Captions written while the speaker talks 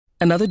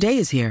Another day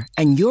is here,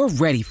 and you're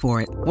ready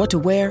for it. What to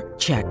wear?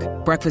 Check.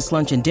 Breakfast,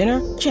 lunch, and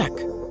dinner? Check.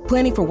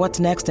 Planning for what's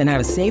next and how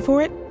to save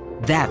for it?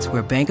 That's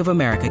where Bank of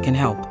America can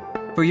help.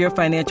 For your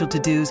financial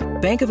to-dos,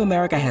 Bank of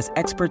America has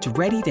experts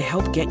ready to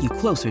help get you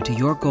closer to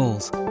your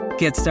goals.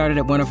 Get started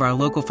at one of our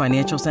local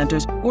financial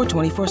centers or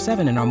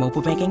 24/7 in our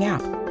mobile banking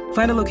app.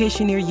 Find a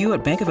location near you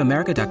at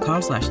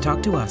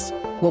bankofamerica.com/talktous.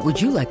 What would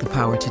you like the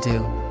power to do?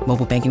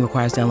 Mobile banking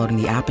requires downloading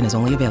the app and is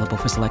only available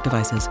for select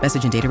devices.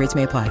 Message and data rates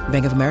may apply.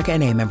 Bank of America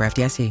N.A., member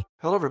FDIC.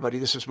 Hello, everybody.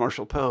 This is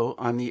Marshall Poe.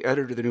 I'm the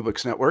editor of the New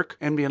Books Network.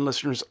 NBN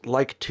listeners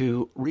like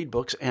to read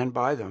books and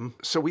buy them.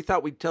 So we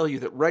thought we'd tell you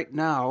that right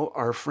now,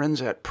 our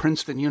friends at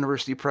Princeton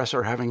University Press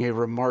are having a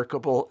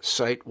remarkable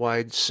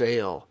site-wide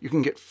sale. You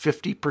can get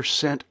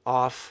 50%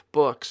 off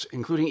books,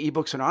 including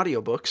ebooks and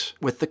audiobooks,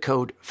 with the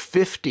code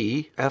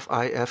 50,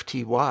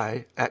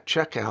 F-I-F-T-Y, at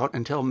checkout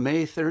until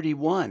May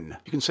 31.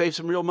 You can save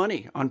some real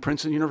money on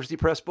Princeton University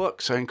Press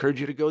books. I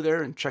encourage you to go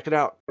there and check it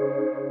out.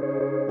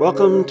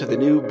 Welcome to the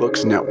New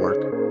Books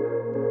Network.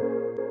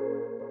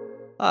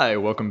 Hi,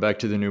 welcome back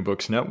to the New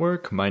Books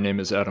Network. My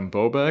name is Adam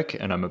Bobeck,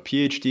 and I'm a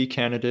PhD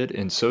candidate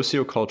in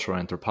sociocultural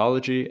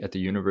anthropology at the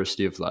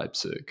University of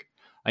Leipzig.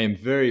 I am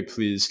very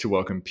pleased to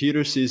welcome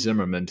Peter C.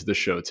 Zimmerman to the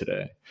show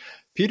today.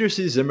 Peter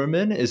C.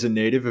 Zimmerman is a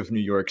native of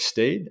New York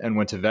State and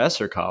went to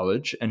Vassar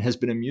College and has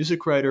been a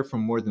music writer for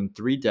more than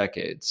 3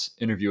 decades,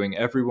 interviewing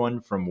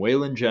everyone from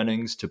Waylon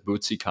Jennings to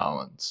Bootsy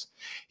Collins.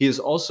 He is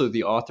also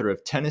the author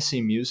of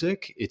Tennessee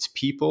Music, Its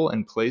People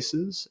and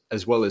Places,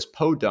 as well as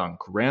Podunk,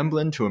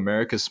 Ramblin' to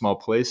America's Small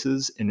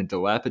Places in a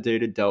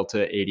Dilapidated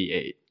Delta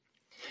 88.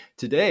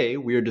 Today,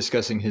 we are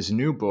discussing his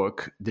new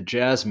book, The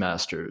Jazz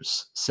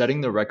Masters, Setting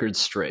the Record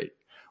Straight,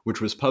 which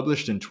was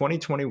published in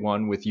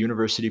 2021 with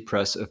University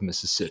Press of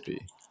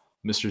Mississippi.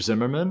 Mr.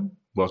 Zimmerman,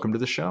 welcome to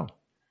the show.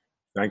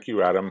 Thank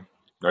you, Adam.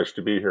 Nice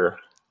to be here.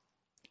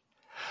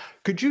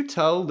 Could you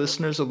tell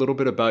listeners a little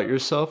bit about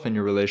yourself and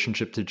your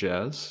relationship to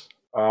jazz?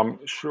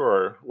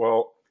 Sure.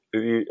 Well,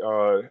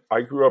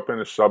 I grew up in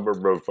a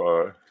suburb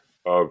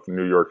of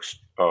New York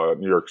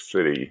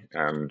City,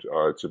 and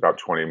it's about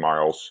 20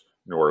 miles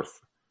north,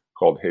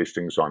 called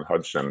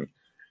Hastings-on-Hudson.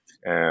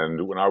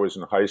 And when I was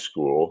in high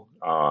school,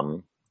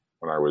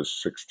 when I was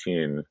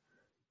 16,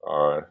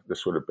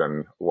 this would have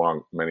been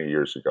many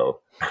years ago.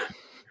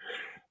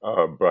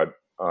 But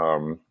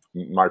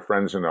my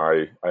friends and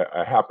I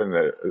happened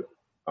to,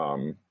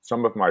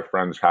 some of my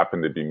friends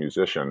happened to be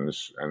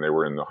musicians, and they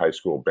were in the high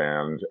school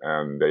band,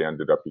 and they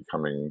ended up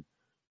becoming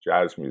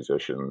jazz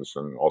musicians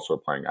and also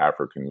playing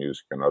African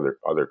music and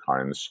other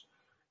kinds.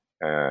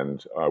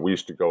 And we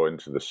used to go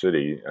into the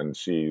city and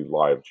see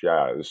live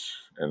jazz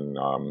in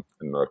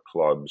the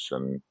clubs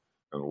and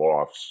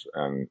lofts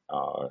and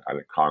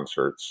at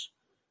concerts,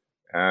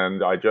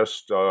 and I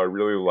just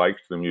really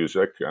liked the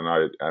music,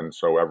 and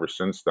so ever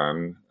since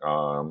then,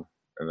 and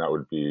that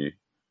would be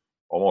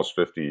almost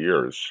 50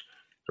 years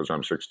because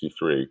I'm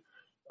 63.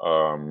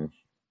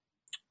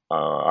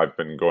 I've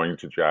been going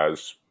to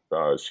jazz,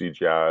 see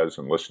jazz,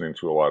 and listening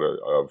to a lot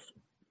of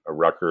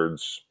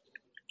records,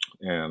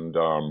 and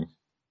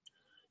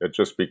it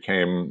just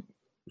became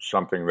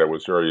something that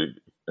was very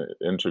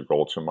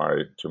integral to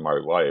my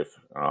life.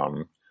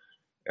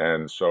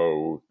 And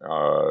so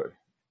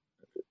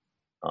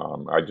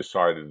I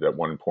decided at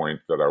one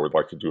point that I would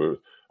like to do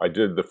I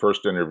did the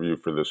first interview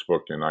for this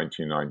book in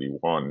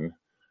 1991,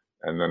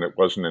 and then it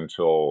wasn't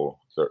until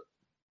the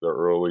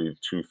early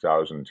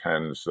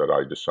 2010s that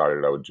I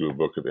decided I would do a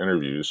book of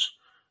interviews.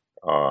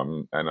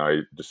 And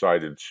I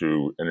decided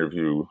to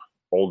interview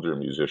older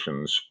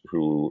musicians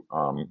who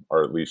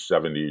are at least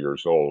 70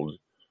 years old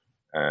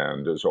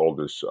and as old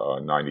as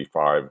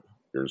 95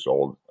 years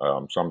old.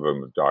 Some of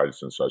them have died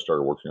since I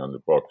started working on the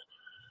book.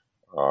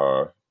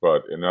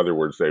 But in other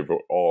words, they've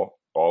all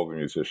the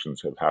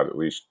musicians have had at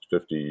least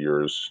 50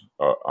 years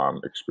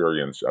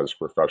experience as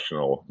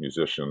professional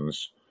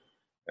musicians,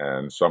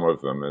 and some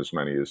of them as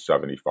many as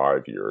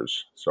 75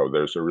 years. So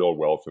there's a real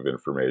wealth of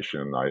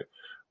information. I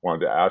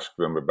wanted to ask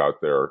them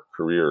about their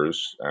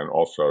careers and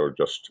also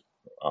just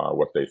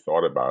what they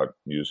thought about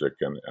music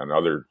and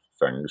other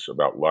things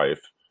about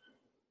life.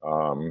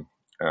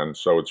 And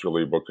so it's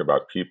really a book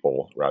about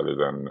people rather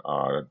than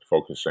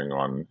focusing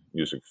on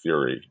music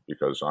theory,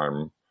 because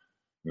I'm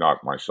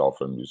not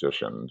myself a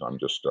musician. I'm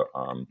just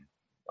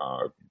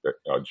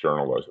a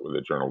journalist with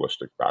a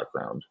journalistic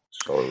background.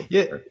 So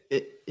yeah,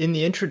 in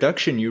the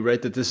introduction, you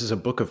write that this is a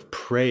book of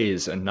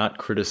praise and not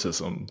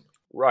criticism.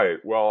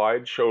 Right. Well, I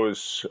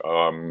chose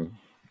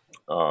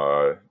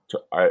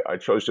I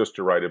chose just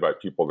to write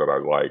about people that I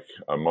like.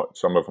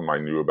 Some of them I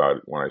knew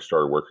about when I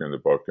started working on the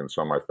book, and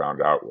some I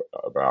found out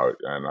about.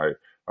 And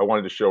I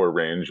wanted to show a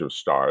range of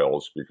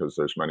styles because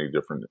there's many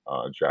different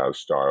jazz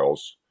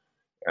styles.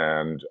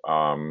 And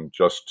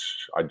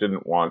I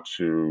didn't want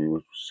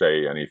to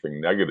say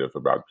anything negative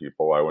about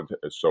people.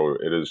 So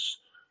it is,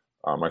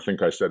 I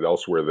think I said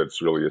elsewhere that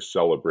it's really a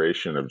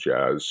celebration of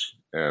jazz.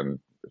 And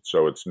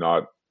so it's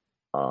not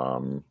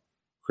I'm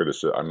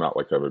not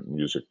like a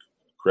music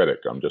critic.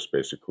 I'm just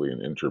basically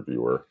an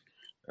interviewer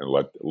and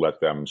let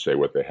them say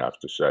what they have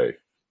to say.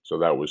 So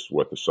that was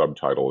what the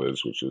subtitle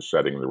is, which is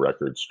Setting the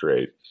Record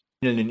Straight.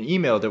 In an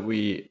email that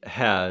we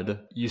had,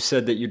 you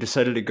said that you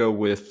decided to go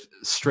with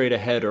straight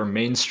ahead or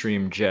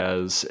mainstream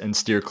jazz and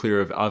steer clear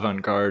of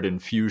avant-garde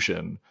and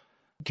fusion.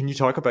 Can you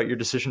talk about your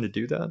decision to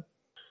do that?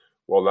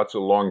 Well, that's a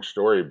long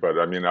story, but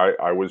I mean,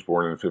 I was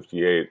born in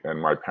 58, and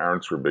my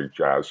parents were big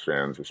jazz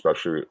fans,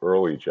 especially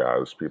early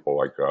jazz, people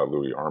like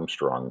Louis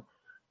Armstrong.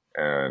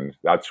 And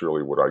that's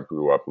really what I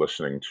grew up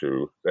listening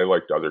to. They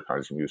liked other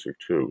kinds of music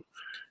too.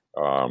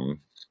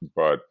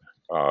 But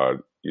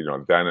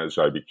then as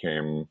I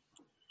became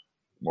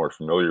more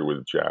familiar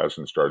with jazz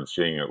and started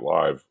seeing it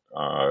live,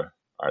 I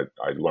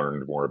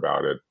learned more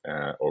about it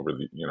over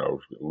the,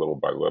 little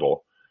by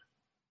little.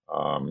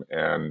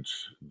 And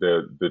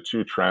the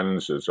two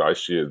trends, as I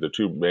see it, the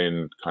two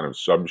main kind of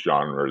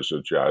subgenres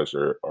of jazz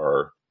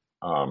are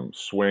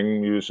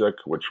swing music,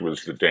 which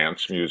was the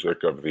dance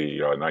music of the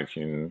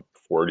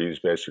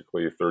 1940s,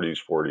 basically 30s,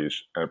 40s,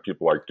 and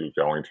people like Duke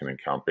Ellington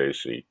and Count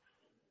Basie.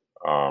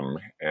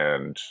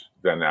 And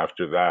then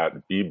after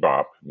that,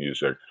 bebop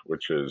music,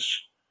 which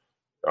is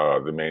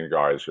the main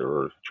guys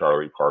are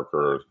Charlie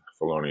Parker,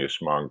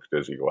 Thelonious Monk,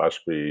 Dizzy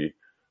Gillespie,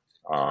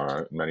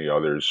 many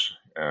others.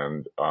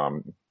 And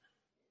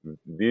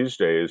these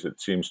days,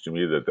 it seems to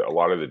me that a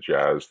lot of the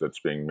jazz that's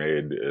being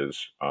made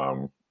is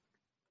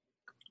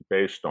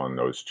based on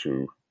those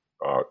two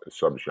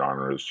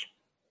subgenres.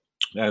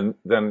 And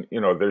then,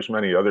 there's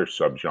many other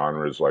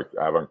subgenres like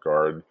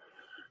avant-garde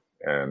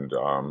and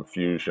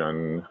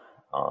fusion.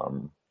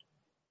 And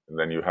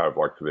then you have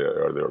like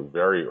the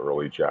very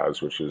early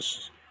jazz, which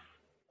is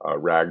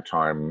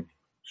ragtime,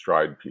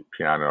 stride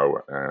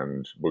piano,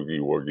 and boogie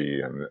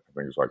woogie, and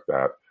things like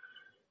that.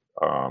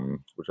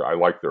 Which I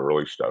like the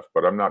early stuff,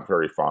 but I'm not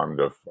very fond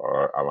of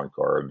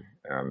avant-garde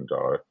and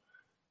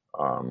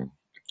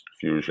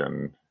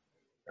fusion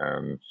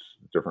and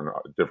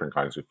different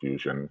kinds of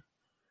fusion.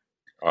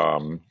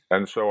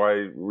 And so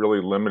I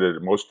really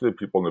limited. Most of the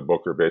people in the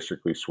book are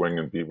basically swing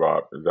and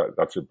bebop.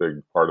 That's a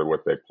big part of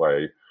what they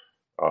play.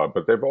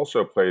 But they've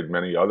also played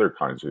many other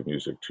kinds of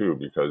music too,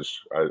 because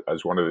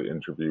as one of the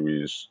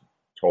interviewees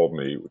told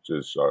me, which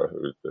is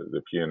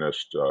the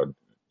pianist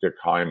Dick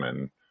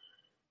Hyman,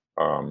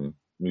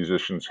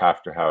 musicians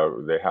have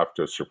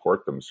to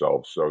support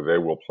themselves, so they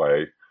will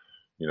play,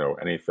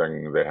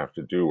 anything they have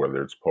to do,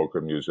 whether it's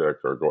polka music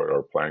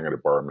or playing at a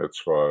bar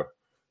mitzvah.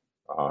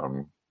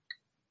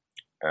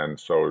 And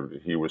so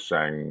he was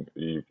saying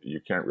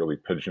you can't really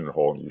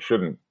you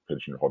shouldn't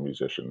pigeonhole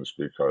musicians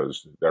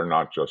because they're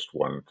not just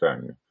one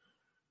thing.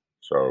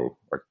 So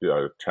like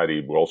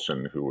Teddy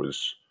Wilson, who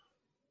was,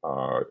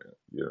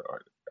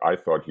 I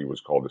thought he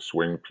was called a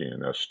swing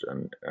pianist,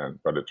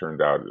 but it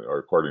turned out, or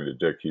according to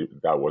Dick, he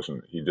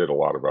did a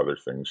lot of other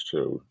things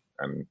too.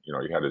 And,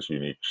 he had his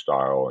unique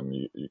style, and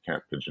you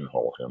can't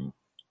pigeonhole him.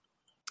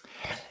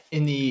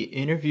 In the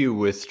interview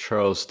with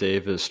Charles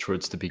Davis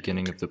towards the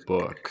beginning of the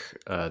book,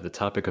 the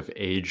topic of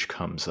age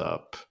comes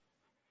up,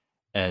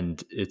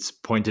 and it's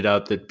pointed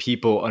out that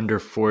people under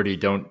 40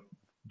 don't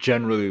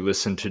generally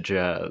listen to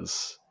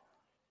jazz.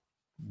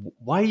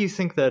 Why do you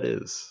think that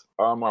is?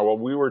 Well,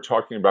 we were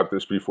talking about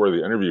this before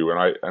the interview,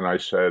 and I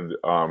said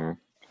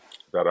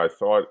that I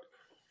thought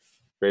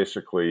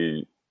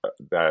basically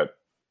that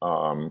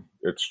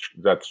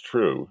that's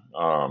true,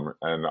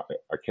 and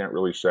I can't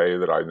really say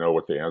that I know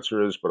what the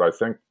answer is, but I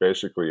think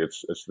basically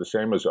it's the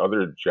same as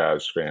other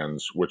jazz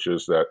fans, which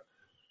is that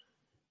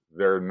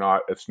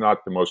it's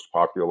not the most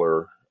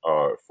popular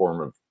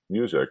form of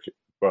music,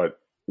 but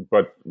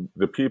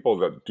the people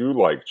that do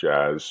like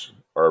jazz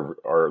are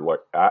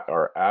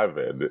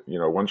avid.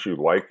 Once you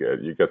like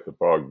it, you get the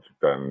bug,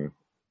 then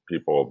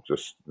people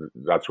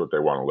that's what they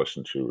want to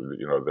listen to.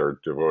 They're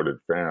devoted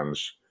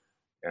fans.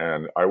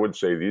 And I would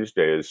say these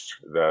days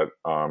that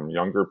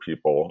younger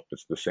people,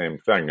 it's the same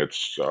thing.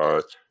 It's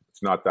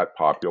not that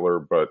popular,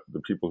 but the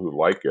people who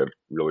like it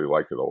really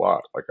like it a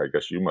lot. Like, I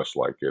guess you must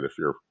like it if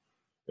you're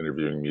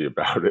interviewing me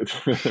about it.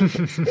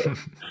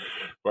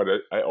 But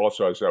I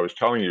also, as I was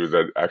telling you,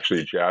 that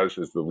actually jazz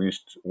is the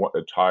least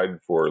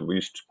tied for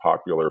least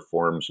popular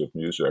forms of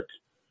music,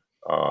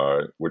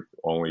 with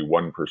only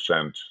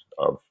 1%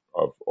 of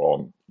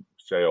all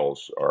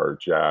sales are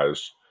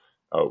jazz.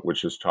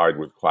 Which is tied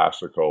with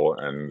classical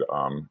and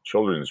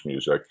children's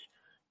music.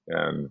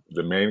 And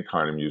the main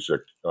kind of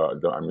music,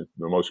 the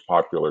most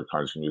popular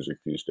kinds of music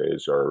these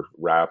days are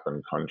rap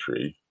and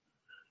country.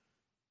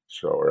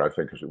 Or I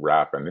think it's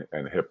rap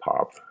and hip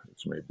hop.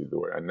 It's maybe the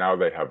way. And now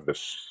they have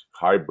this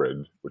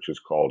hybrid, which is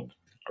called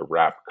a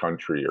rap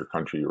country or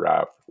country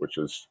rap, which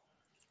is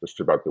just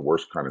about the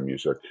worst kind of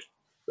music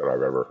that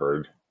I've ever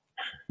heard.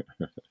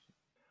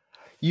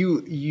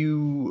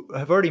 You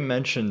have already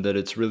mentioned that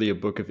it's really a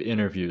book of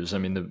interviews. I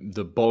mean,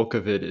 the bulk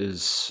of it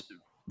is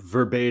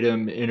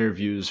verbatim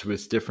interviews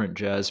with different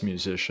jazz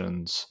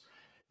musicians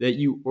that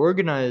you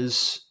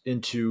organize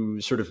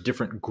into sort of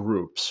different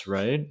groups,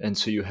 right? And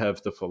so you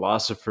have the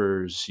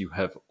philosophers, you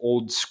have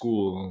old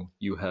school,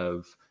 you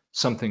have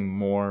something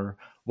more.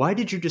 Why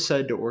did you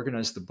decide to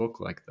organize the book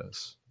like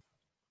this?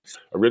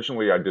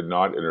 Originally, I did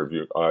not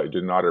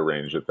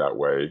arrange it that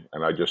way,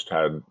 and I just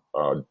had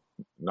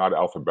not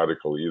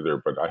alphabetical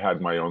either, but I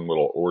had my own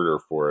little order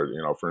for it.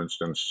 For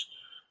instance,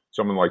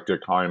 someone like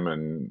Dick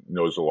Hyman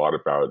knows a lot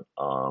about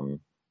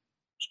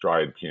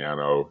stride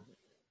piano,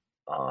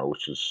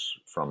 which is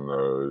from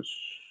the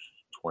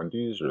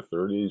 20s or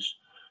 30s,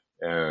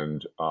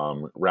 and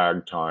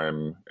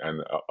ragtime,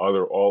 and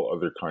all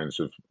other kinds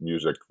of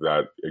music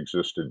that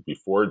existed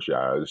before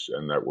jazz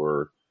and that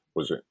were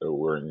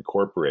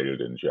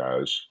incorporated in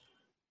jazz.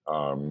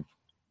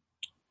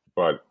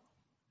 But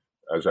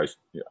as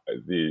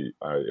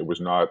it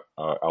was not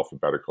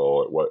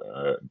alphabetical.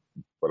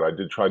 But I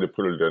did try to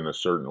put it in a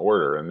certain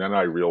order, and then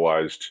I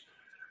realized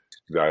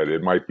that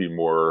it might be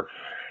more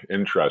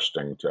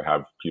interesting to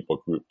have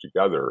people grouped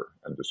together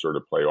and to sort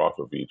of play off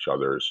of each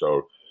other.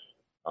 So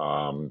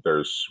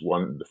there's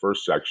the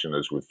first section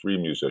is with 3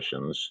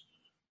 musicians,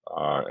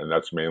 and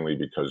that's mainly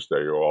because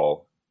they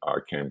all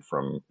came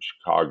from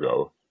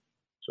Chicago.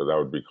 So that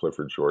would be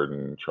Clifford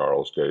Jordan,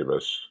 Charles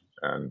Davis,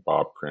 and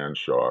Bob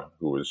Cranshaw,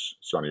 who was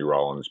Sonny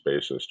Rollins'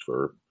 bassist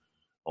for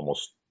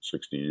almost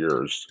 60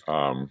 years.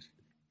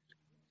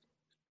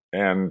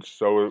 And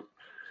so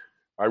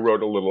I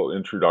wrote a little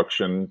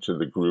introduction to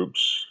the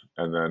groups,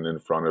 and then in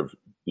front of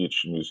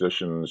each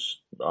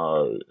musician's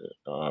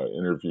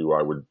interview,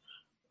 I would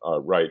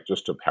write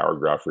just a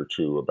paragraph or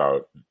 2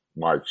 about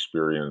my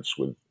experience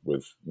with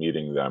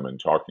meeting them and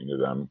talking to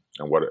them,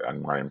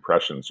 and my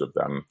impressions of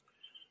them.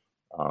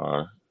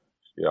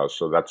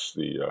 So that's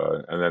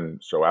and then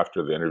so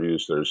after the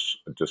interviews, there's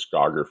a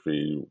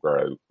discography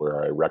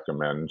where I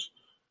recommend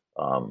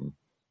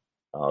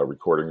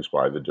recordings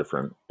by the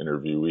different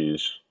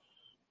interviewees,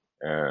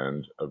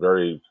 and a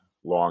very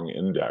long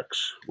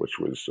index, which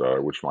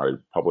my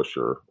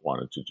publisher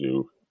wanted to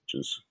do,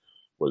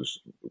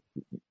 was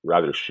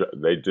rather.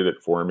 They did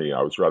it for me.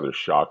 I was rather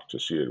shocked to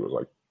see it. It was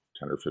like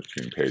 10 or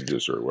 15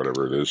 pages or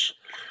whatever it is.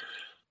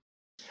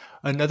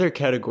 Another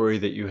category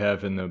that you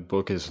have in the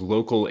book is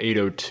Local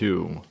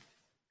 802,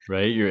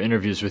 right? Your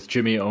interviews with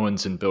Jimmy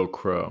Owens and Bill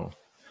Crow.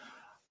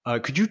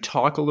 Could you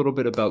talk a little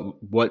bit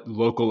about what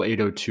Local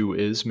 802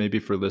 is, maybe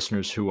for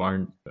listeners who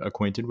aren't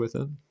acquainted with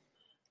it?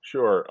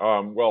 Sure.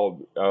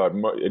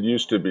 There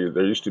used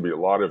to be a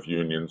lot of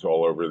unions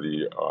all over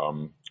the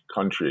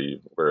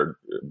country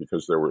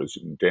because there was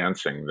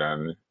dancing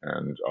then,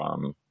 and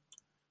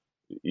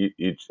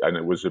and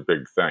it was a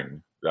big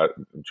thing. That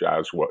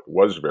jazz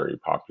was very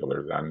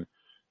popular then,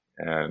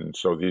 and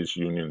so these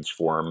unions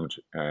formed,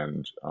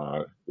 and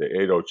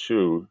the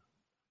 802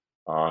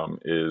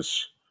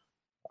 is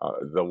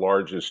the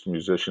largest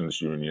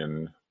musicians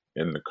union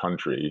in the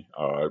country,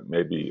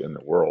 maybe in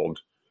the world,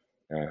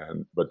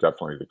 but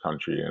definitely the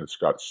country, and it's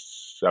got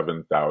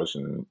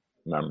 7,000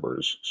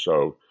 members.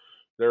 So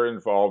they're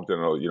involved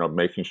in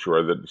making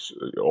sure that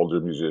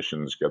older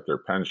musicians get their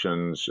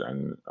pensions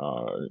and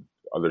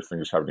other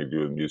things having to do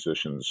with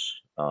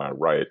musicians'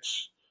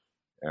 rights.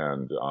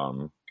 And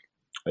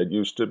it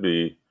used to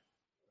be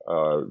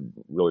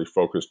really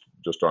focused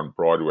just on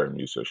Broadway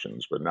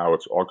musicians, but now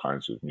it's all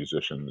kinds of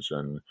musicians.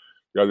 And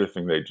the other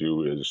thing they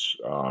do is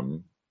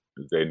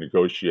they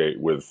negotiate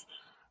with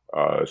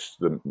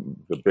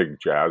the big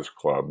jazz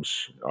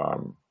clubs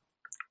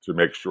to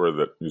make sure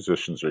that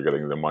musicians are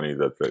getting the money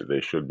that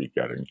they should be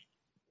getting.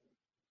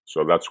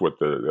 So that's what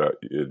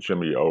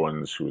Jimmy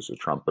Owens, who is a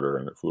trumpeter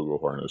and a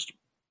flugelhornist,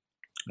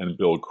 and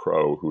Bill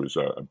Crow, who is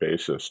a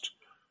bassist,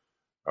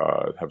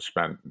 have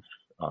spent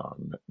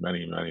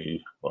many, I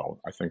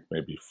think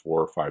maybe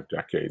 4 or 5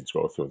 decades,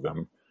 both of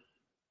them,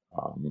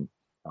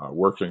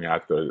 working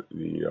at the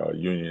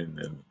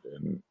union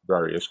in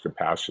various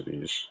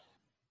capacities.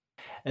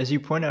 As you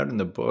point out in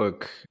the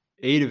book,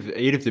 eight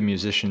of the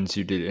musicians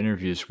you did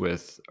interviews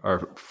with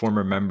are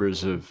former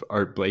members of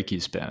Art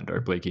Blakey's band,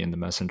 Art Blakey and the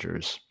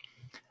Messengers,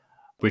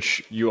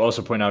 which you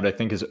also point out, I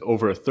think, is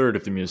over a third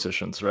of the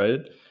musicians,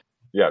 right?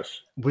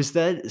 Yes. Was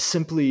that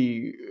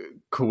simply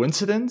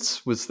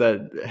coincidence? Was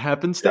that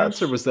happenstance,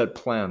 yes. Or was that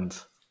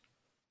planned?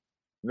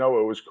 No,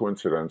 it was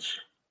coincidence.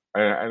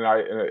 And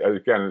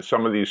again,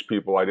 some of these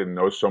people I didn't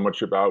know so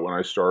much about when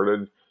I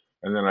started.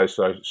 And then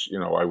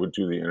I would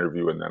do the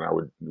interview, and then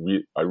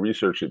I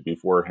research it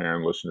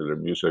beforehand, listen to their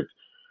music,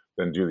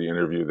 then do the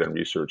interview, then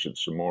research it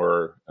some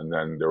more. And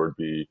then there would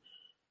be,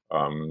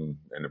 in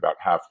about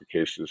half the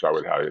cases, I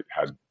would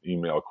had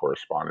email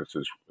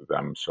correspondences with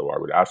them. So I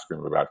would ask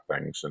them about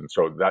things. And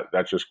so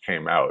that just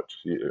came out.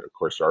 Of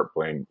course, Art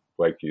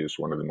Blakey is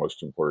one of the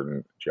most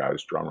important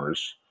jazz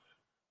drummers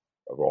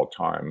of all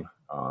time.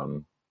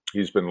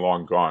 He's been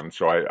long gone,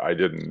 so I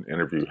didn't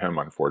interview him,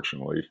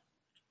 unfortunately.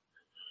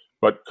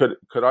 But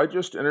could I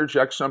just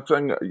interject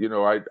something?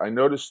 I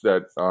noticed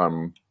that.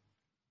 Are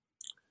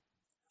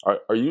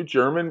you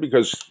German?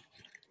 Because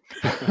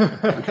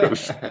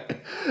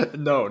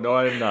no,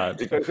 I am not.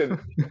 Because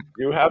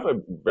you have a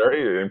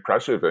very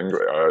impressive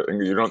English.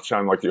 You don't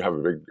sound like you have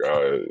a big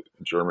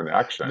German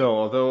accent. No,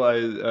 although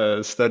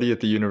I study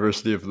at the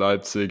University of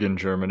Leipzig in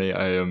Germany,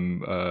 I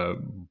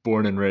am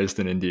born and raised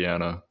in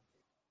Indiana.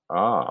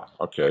 Ah,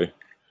 okay.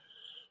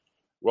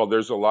 Well,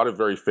 there's a lot of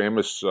very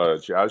famous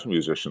jazz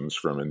musicians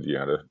from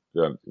Indiana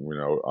that,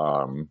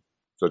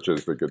 such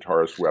as the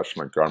guitarist Wes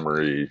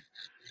Montgomery.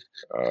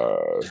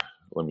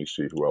 Let me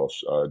see who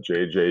else.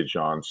 J.J.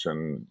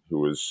 Johnson, who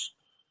was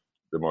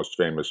the most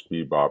famous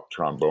bebop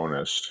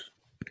trombonist.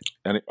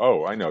 And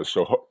I know.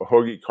 So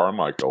Hoagy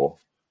Carmichael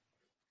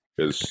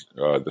is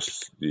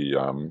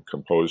the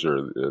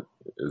composer that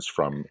is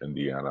from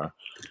Indiana,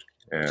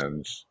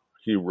 and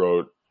he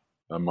wrote,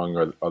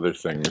 among other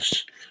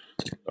things,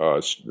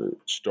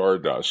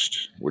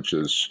 Stardust, which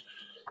is,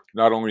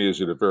 not only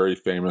is it a very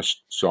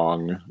famous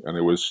song, and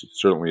it was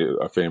certainly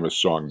a famous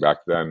song back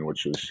then,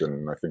 which was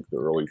in, I think, the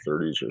early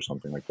 30s or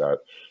something like that,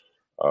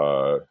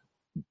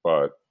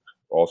 but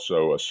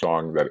also a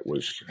song that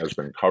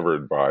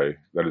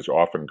that is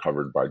often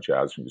covered by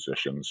jazz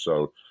musicians.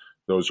 So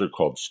those are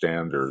called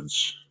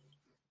standards,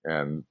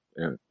 and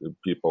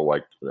people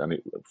like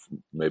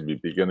maybe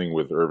beginning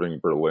with Irving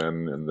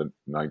Berlin in the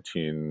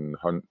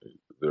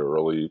the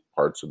early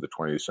parts of the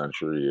 20th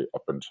century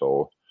up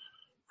until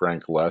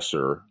Frank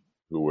Lesser,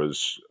 who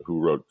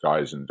wrote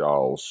Guys and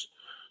Dolls.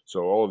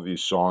 So all of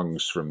these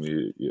songs from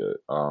the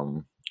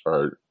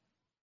are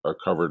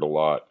covered a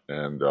lot,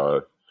 and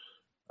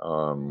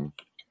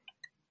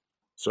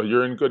so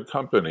you're in good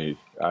company,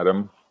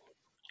 Adam.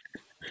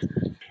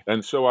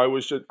 And so I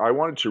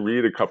wanted to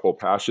read a couple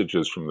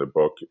passages from the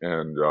book,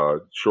 and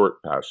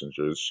short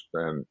passages,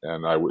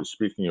 and I was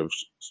speaking of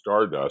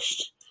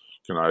Stardust.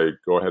 Can I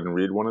go ahead and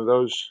read one of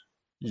those?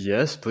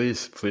 Yes,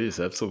 please,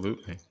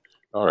 absolutely.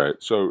 All right.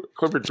 So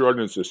Clifford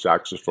Jordan is a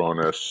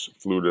saxophonist,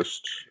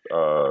 flutist,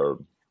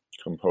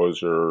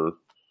 composer,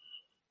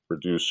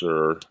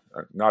 producer,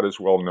 not as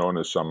well known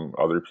as some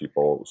other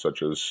people,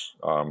 such as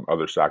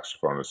other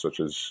saxophonists, such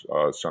as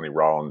Sonny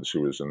Rollins,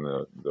 who is in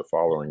the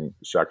following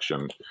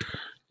section,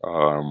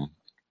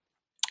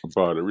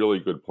 but a really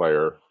good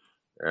player.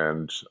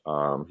 And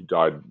he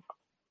died,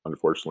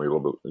 unfortunately, a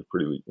little bit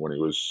when he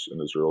was in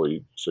his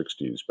early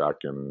 60s,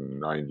 back in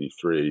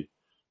 93.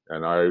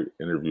 And I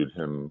interviewed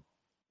him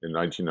in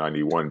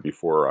 1991,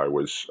 before I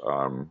was,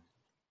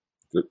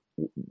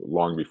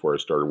 long before I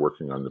started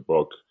working on the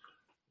book.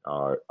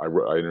 I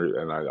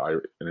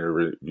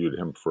interviewed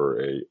him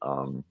for a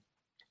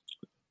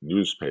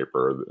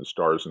newspaper, the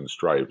Stars and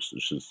Stripes,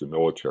 which is the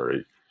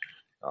military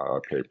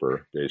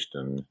paper based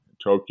in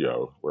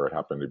Tokyo, where I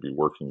happened to be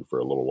working for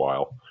a little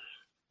while.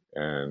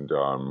 And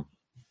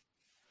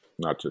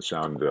not to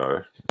sound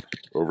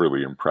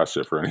overly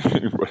impressive or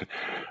anything, but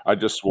I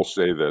just will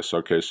say this.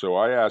 Okay, so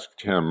I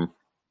asked him,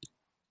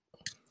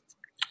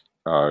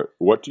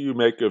 what do you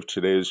make of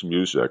today's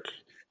music?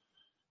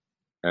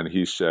 And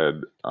he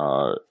said,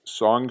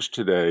 songs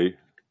today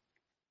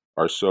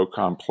are so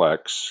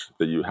complex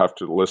that you have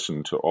to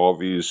listen to all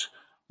these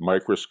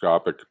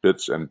microscopic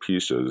bits and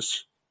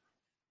pieces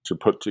to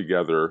put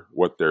together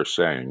what they're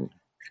saying.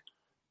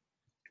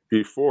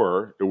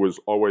 Before, it was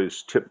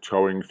always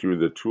tiptoeing through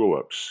the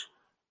tulips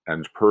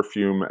and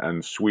perfume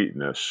and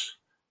sweetness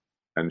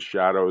and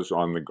shadows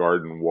on the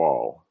garden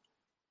wall.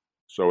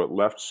 So it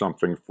left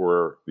something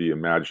for the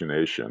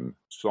imagination.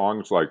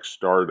 Songs like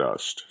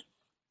Stardust.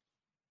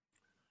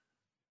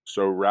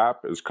 So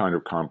rap is kind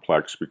of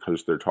complex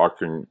because they're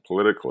talking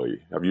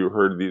politically. Have you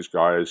heard these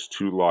guys,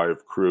 Two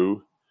Live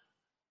Crew?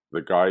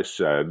 The guy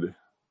said,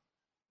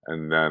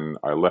 and then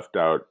I left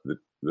out the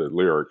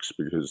lyrics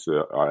because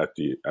at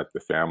the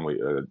family,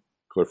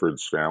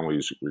 Clifford's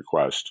family's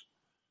request,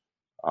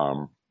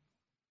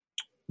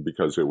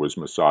 because it was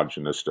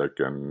misogynistic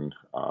and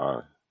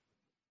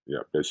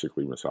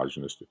basically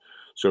misogynistic.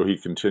 So he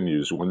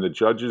continues, when the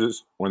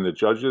judges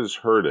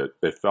heard it,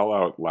 they fell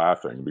out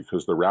laughing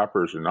because the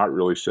rappers are not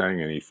really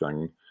saying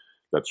anything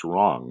that's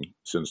wrong,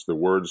 since the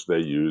words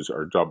they use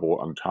are double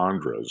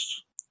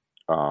entendres.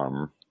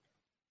 Do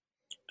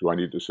I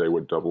need to say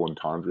what double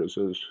entendres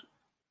is?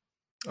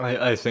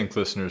 I think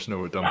listeners know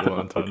what double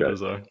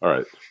entendres okay. are. All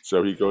right.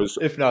 So he goes...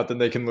 If not, then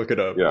they can look it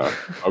up. Yeah.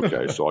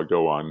 Okay. So I'll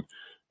go on.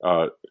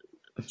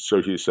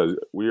 So he says,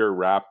 we were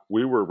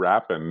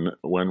rapping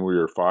when we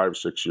were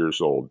 5-6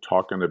 years old,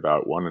 talking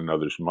about one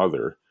another's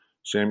mother,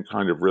 same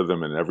kind of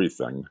rhythm and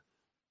everything.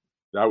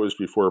 That was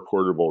before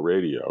portable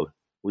radio.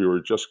 We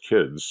were just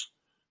kids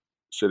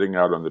sitting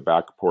out on the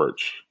back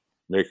porch,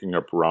 making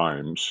up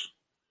rhymes.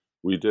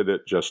 We did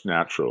it just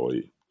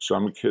naturally.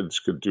 Some kids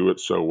could do it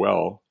so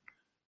well,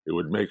 it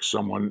would make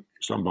somebody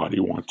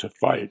want to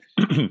fight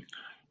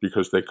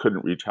because they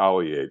couldn't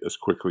retaliate as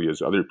quickly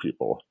as other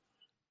people.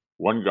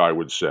 One guy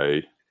would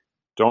say,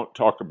 don't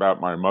talk about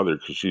my mother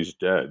because she's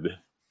dead,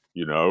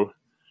 you know?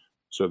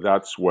 So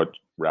that's what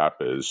rap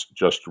is,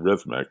 just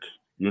rhythmic,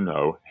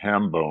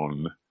 ham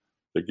bone,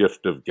 the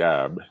gift of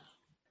gab.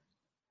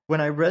 When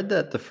I read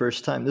that the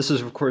first time, this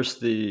is, of course,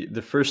 the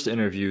first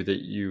interview that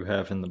you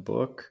have in the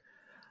book.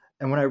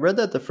 And when I read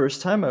that the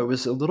first time, I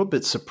was a little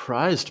bit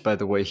surprised by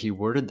the way he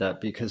worded that,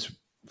 because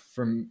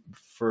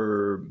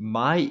for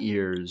my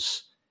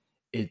ears,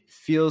 it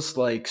feels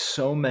like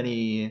so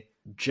many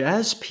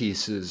jazz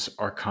pieces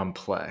are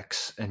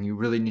complex, and you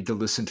really need to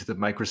listen to the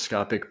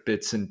microscopic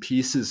bits and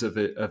pieces of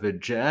a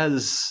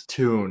jazz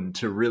tune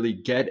to really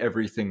get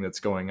everything that's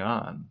going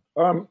on.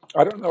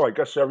 I don't know. I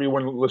guess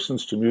everyone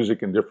listens to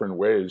music in different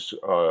ways.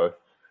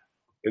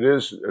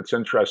 It's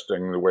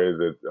interesting the way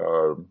that,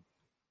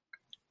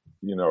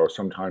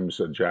 sometimes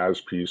a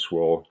jazz piece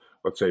will,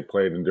 let's say,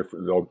 play it in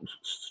different, they'll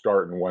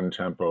start in one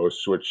tempo,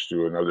 switch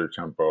to another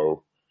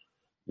tempo.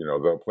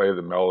 They'll play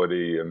the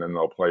melody and then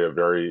they'll play a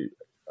very,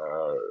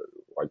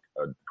 like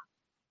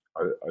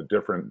a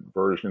different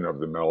version of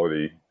the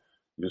melody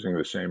using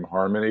the same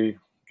harmony.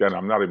 Again,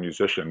 I'm not a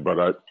musician,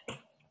 but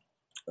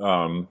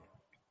I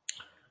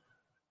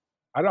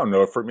don't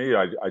know. For me,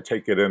 I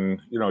take it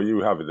in,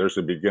 there's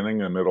a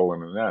beginning, a middle,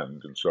 and an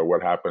end. And so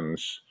what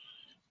happens,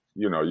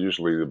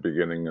 usually the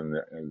beginning and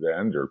the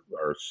end are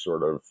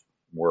sort of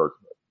more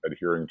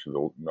adhering to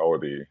the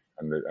melody.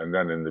 And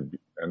then in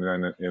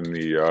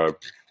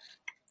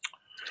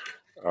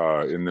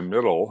the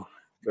middle,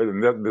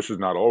 and this is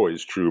not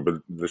always true, but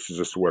this is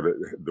just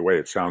the way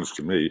it sounds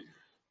to me.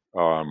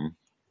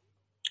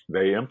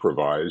 They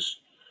improvise.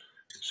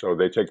 So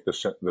they take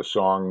the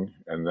song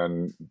and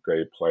then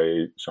they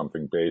play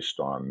something based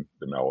on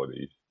the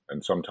melody.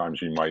 And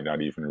sometimes you might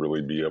not even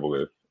really be able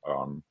to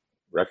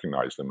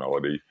recognize the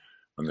melody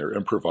when they're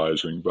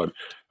improvising. But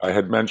I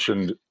had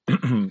mentioned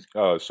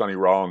Sonny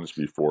Rollins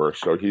before,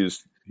 so he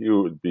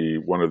would be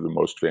one of the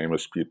most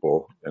famous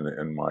people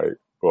in my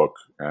book,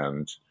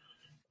 and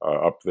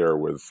up there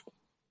with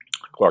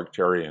Clark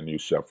Terry and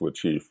Yusef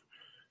Lateef.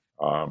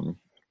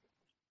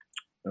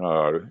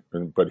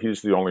 But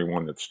he's the only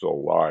one that's still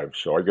alive.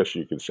 So I guess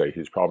you could say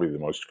he's probably the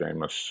most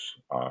famous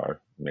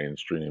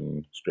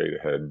mainstream,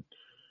 straight-ahead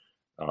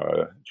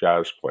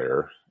jazz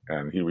player.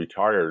 And he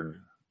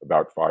retired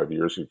about 5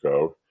 years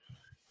ago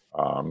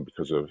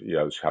because he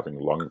was having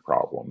lung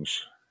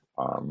problems.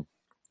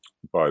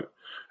 But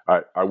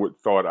I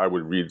thought I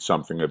would read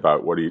something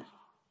about what he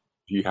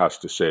has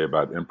to say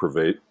about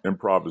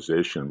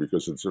improvisation,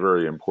 because it's a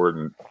very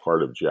important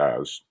part of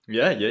jazz.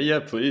 Yeah,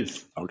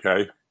 please.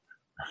 Okay.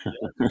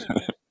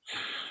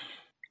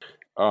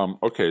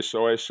 Okay,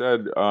 so I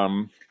said,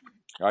 I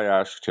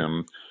asked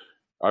him,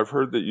 I've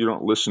heard that you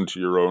don't listen to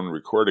your own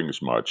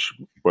recordings much,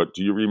 but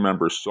do you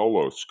remember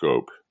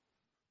Soloscope?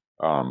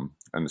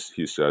 And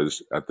he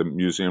says, at the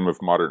Museum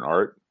of Modern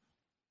Art?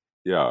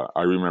 Yeah,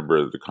 I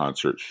remember the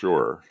concert,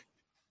 sure.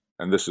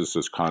 And this is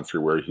this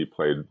concert where he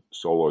played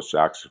solo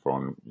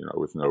saxophone,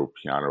 with no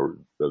piano,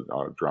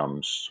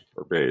 drums,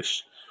 or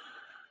bass.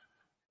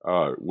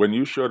 When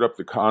you showed up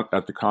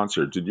at the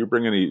concert, did you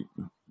bring any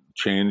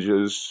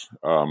changes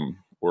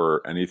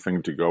or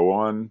anything to go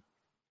on?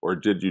 Or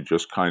did you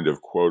just kind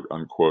of quote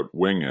unquote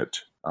wing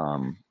it?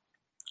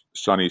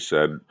 Sonny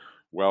said,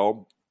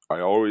 well,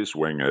 I always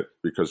wing it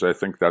because I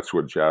think that's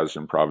what jazz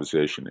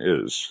improvisation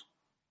is.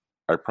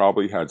 I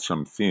probably had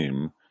some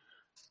theme.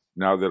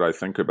 Now that I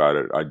think about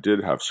it, I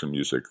did have some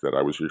music that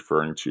I was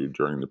referring to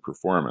during the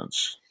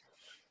performance.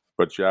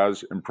 But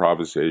jazz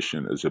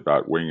improvisation is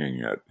about winging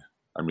it.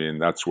 I mean,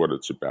 that's what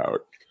it's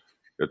about.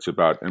 It's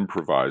about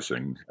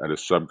improvising at a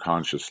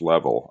subconscious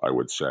level, I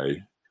would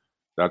say.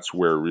 That's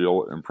where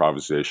real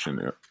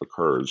improvisation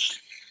occurs.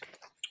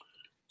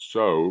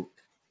 So,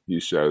 he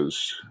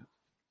says,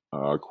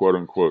 quote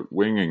unquote,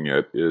 winging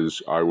it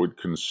is, I would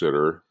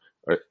consider,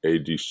 a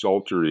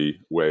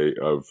desultory way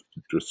of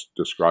just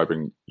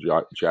describing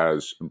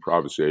jazz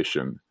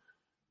improvisation.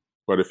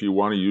 But if you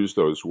want to use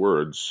those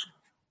words,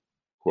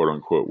 quote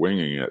unquote,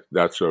 winging it,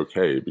 that's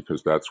okay,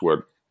 because that's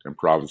what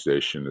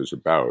improvisation is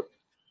about.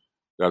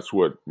 That's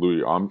what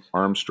Louis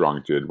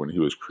Armstrong did when he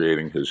was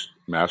creating his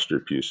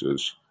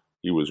masterpieces.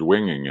 He was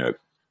winging it.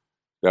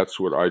 That's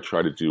what I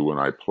try to do when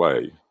I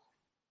play.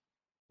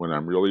 When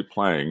I'm really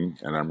playing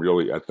and I'm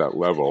really at that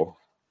level,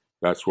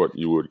 that's what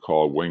you would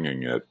call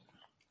winging it.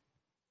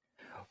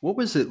 What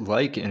was it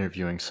like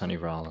interviewing Sonny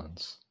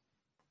Rollins?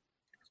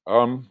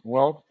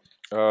 What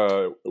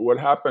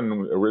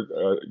happened,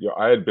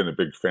 I had been a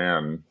big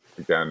fan,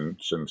 again,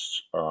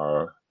 since,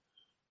 I'm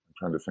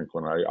trying to think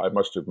when I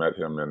must have met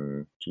him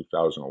in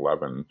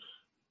 2011.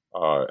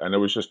 And it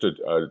was just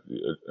a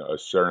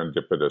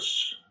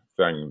serendipitous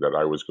thing that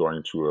I was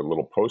going to a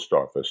little post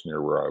office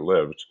near where I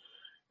lived.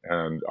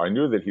 And I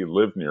knew that he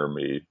lived near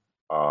me,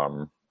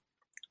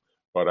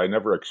 but I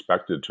never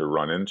expected to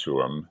run into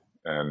him.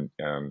 And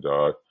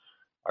I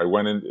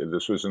went in,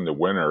 this was in the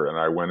winter, and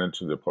I went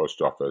into the post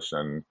office,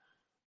 and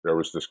there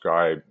was this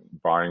guy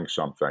buying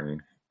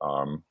something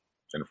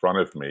in front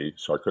of me,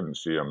 so I couldn't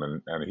see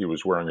him. And he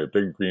was wearing a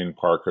big green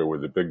parka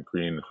with a big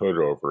green hood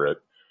over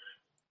it.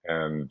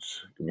 And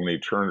when he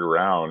turned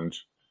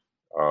around,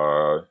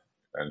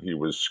 and he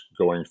was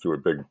going through a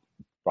big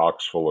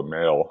box full of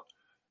mail,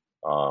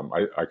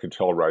 I could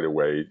tell right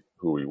away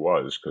who he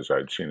was because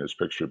I'd seen his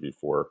picture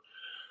before.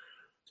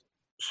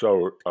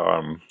 So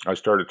I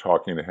started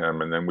talking to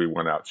him, and then we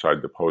went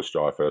outside the post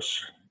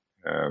office,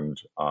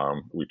 and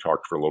we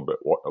talked for a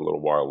little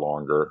while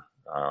longer.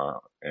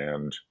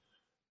 And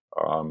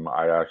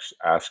I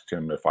asked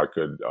him if I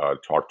could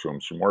talk to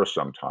him some more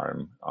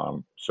sometime.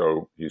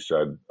 So he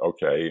said,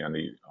 okay, and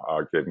he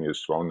gave me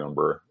his phone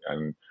number.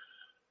 And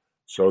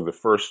so the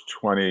first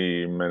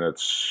 20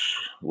 minutes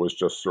was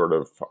just sort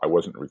of, I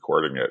wasn't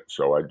recording it,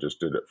 so I just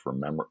did it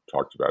from memory,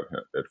 talked about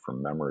it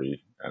from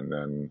memory, and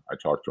then I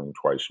talked to him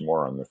twice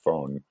more on the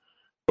phone.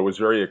 It was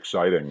very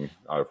exciting,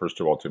 first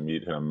of all, to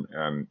meet him,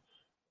 and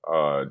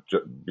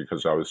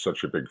because I was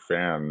such a big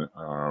fan,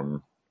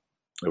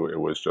 it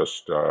was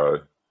just, I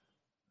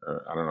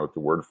don't know what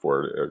the word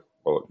for it,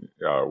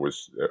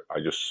 I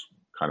just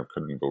kind of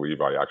couldn't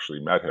believe I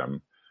actually met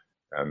him.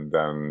 And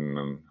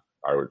then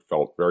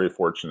felt very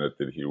fortunate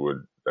that he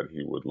would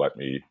let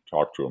me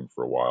talk to him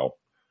for a while.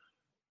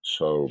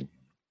 So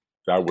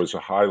that was a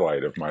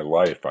highlight of my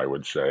life, I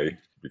would say,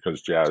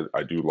 because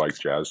I do like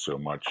jazz so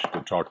much.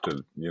 To talk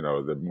to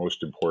the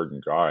most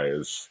important guy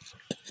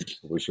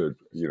was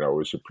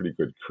a pretty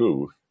good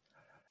coup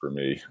for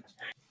me.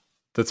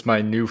 That's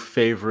my new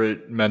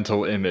favorite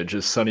mental image,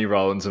 is Sonny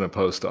Rollins in a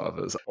post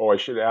office. Oh, I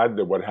should add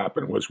that what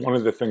happened was one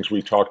of the things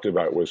we talked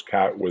about was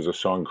a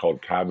song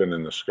called "Cabin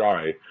in the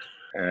Sky,"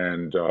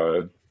 and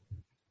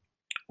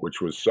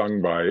which was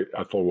sung by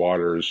Ethel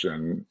Waters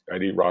and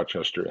Eddie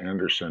Rochester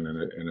Anderson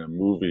in a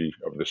movie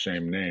of the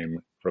same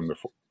name from the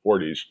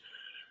 40s.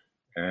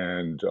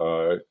 And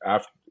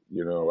after,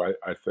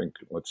 I think,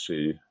 let's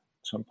see, at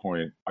some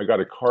point I got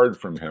a card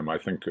from him. I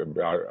think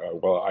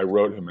I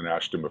wrote him and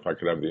asked him if I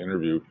could have the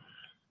interview.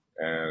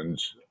 And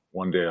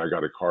one day I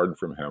got a card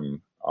from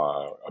him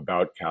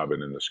about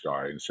Cabin in the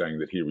Sky, and saying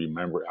that he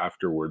remembered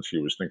afterwards, he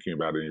was thinking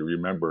about it, and he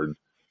remembered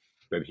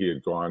that he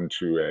had gone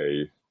to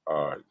a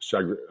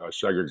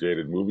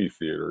segregated movie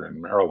theater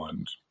in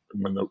Maryland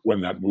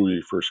when that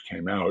movie first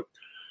came out,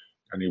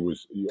 and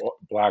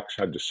blacks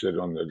had to sit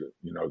on the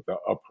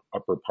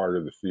upper part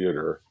of the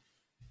theater,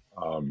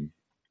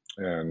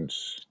 and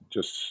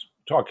just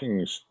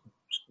talking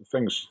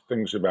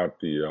things about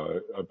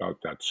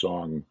that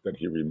song that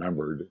he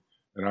remembered.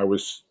 And I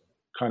was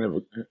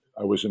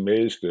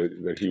amazed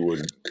that he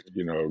would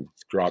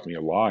drop me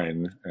a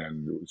line,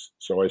 and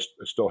so I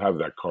still have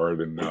that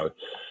card, and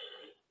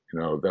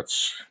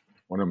that's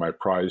one of my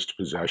prized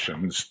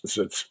possessions.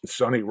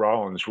 Sonny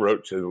Rollins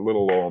wrote to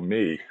little old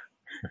me.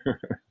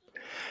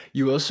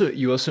 You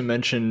also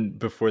mentioned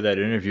before that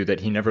interview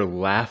that he never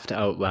laughed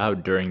out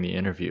loud during the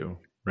interview,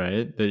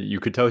 right? That you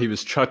could tell he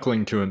was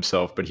chuckling to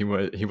himself, but he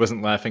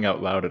wasn't laughing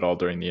out loud at all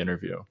during the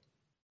interview.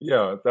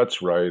 Yeah,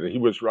 that's right. He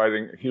was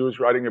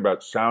writing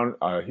about sound.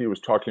 He was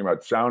talking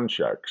about sound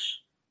checks,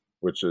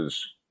 which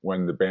is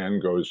when the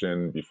band goes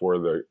in before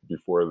the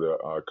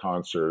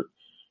concert,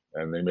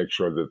 and they make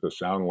sure that the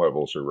sound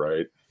levels are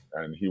right.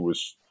 And he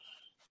was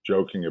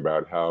joking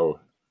about how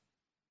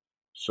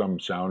some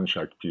sound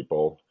check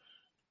people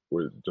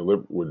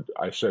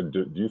I said,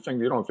 do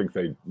you don't think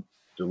they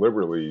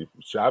deliberately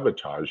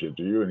sabotage it,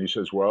 do you? And he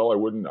says, well, I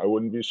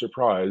wouldn't be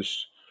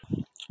surprised.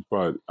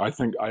 But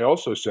I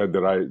also said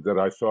that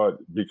I thought,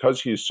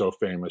 because he's so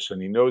famous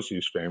and he knows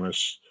he's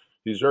famous,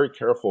 he's very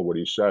careful what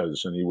he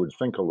says, and he would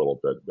think a little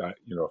bit that,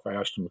 if I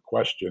asked him a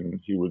question,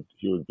 he would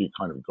be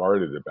kind of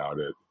guarded about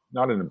it,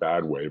 not in a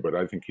bad way, but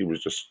I think he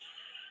was just,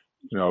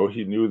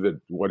 he knew that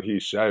what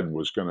he said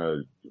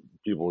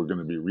people were going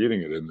to be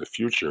reading it in the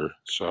future.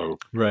 So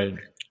right.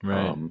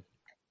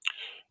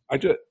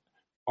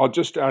 I'll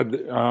just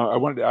add, I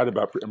wanted to add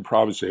about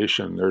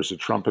improvisation. There's a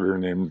trumpeter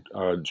named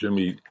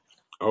Jimmy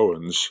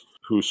Owens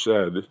who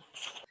said,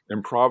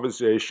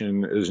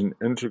 improvisation is an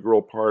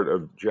integral part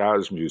of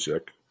jazz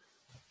music.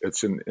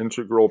 It's an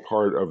integral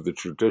part of the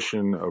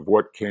tradition of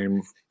what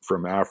came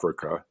from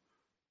Africa.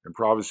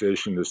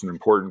 Improvisation is an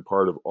important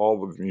part of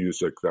all of the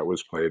music that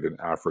was played in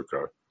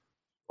Africa.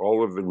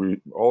 All of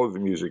the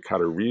music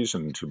had a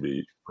reason to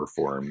be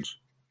performed.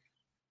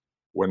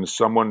 When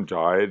someone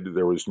died,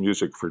 there was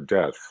music for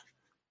death.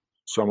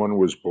 Someone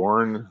was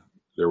born,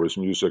 there was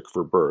music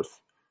for birth,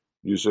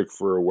 music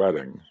for a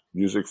wedding,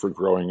 music for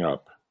growing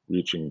up,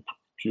 reaching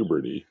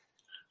puberty.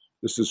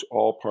 This is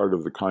all part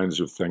of the kinds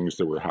of things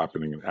that were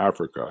happening in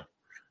Africa.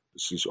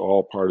 This is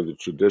all part of the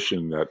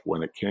tradition that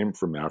when it came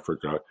from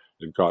Africa,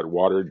 it got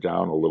watered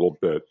down a little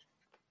bit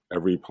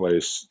every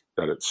place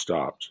that it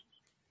stopped.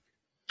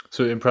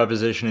 So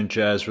improvisation in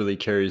jazz really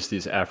carries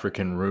these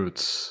African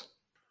roots.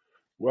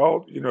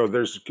 Well,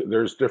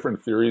 there's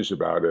different theories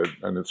about it,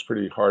 and it's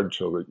pretty hard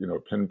to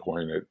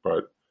pinpoint it.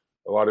 But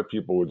a lot of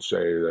people would say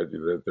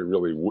that there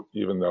really,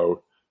 even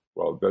though,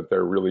 that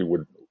there really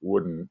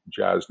wouldn't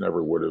jazz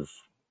never would have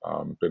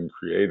been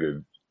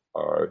created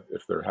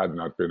if there had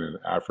not been an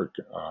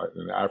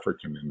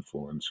African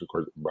influence. Of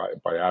course,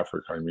 by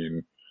Africa I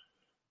mean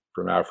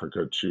from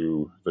Africa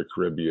to the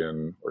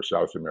Caribbean or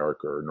South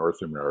America or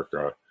North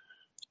America.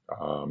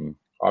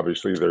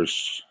 Obviously,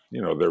 there's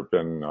there have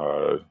been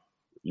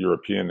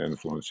European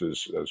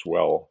influences as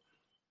well,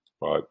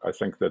 but I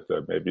think that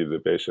maybe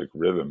the basic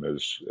rhythm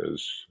is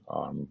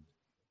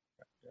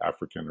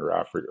African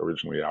or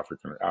originally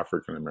African or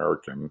African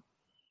American.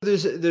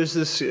 There's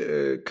this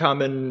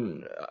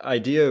common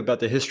idea about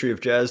the history of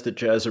jazz, that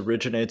jazz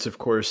originates, of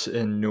course,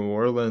 in New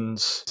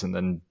Orleans and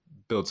then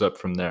builds up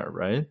from there,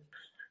 right?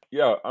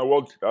 Yeah,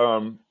 one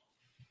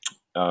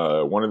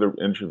of the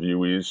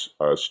interviewees,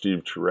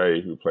 Steve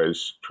Turre, who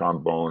plays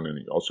trombone and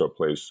he also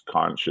plays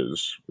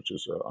conches, which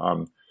is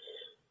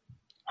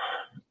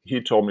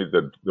he told me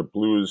that the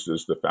blues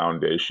is the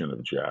foundation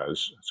of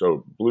jazz.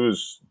 So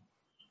blues,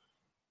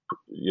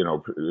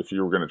 if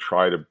you were going to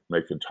try to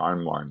make a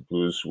timeline,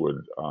 blues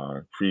would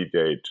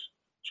predate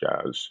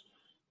jazz.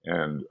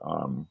 And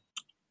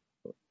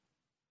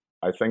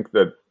I think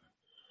that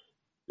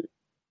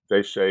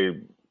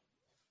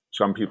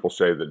some people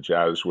say that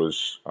jazz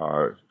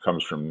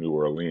comes from New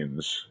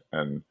Orleans.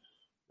 And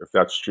if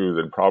that's true,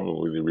 then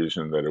probably the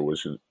reason that it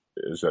was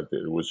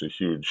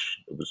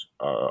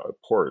a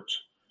port.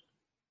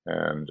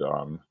 And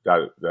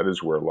that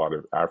is where a lot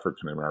of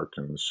African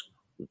Americans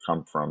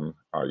come from,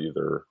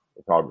 either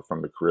probably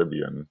from the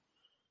Caribbean.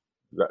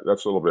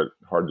 That's a little bit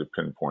hard to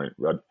pinpoint,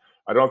 but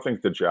I don't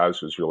think that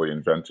jazz was really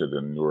invented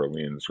in New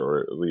Orleans, or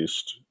at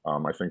least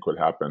I think what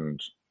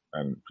happened,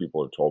 and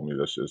people have told me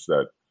this, is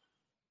that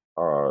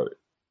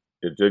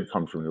it did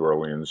come from New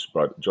Orleans,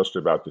 but just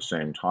about the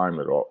same time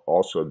it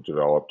also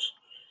developed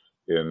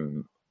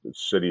in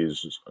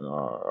cities,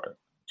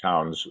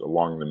 towns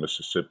along the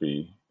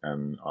Mississippi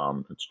and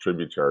its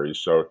tributaries.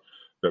 So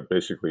that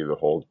basically the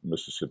whole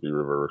Mississippi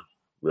River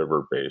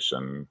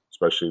basin,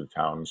 especially the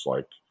towns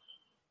like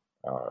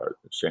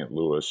St.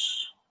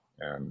 Louis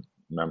and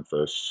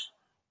Memphis,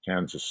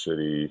 Kansas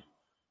City,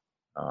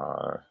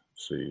 all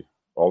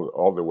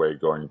the way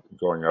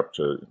going up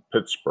to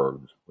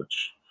Pittsburgh,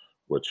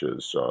 which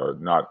is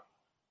not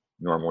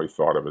normally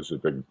thought of as a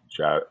big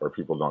jazz, or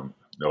people don't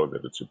know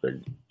that it's a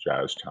big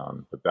jazz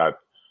town, but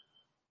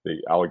the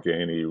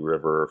Allegheny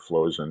River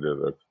flows into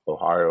the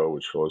Ohio,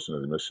 which flows into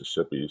the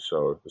Mississippi.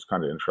 So it's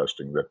kind of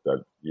interesting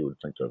that you would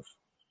think of,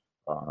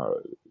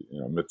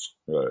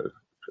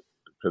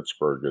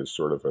 Pittsburgh as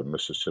sort of a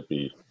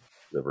Mississippi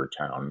River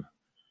town.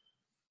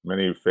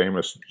 Many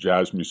famous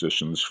jazz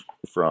musicians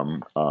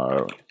from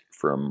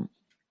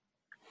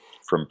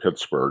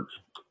Pittsburgh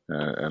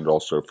and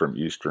also from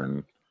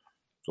Eastern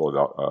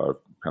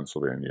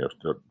Pennsylvania.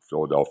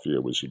 Philadelphia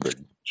was a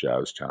big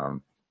jazz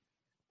town.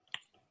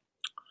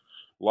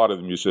 A lot of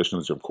the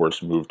musicians, of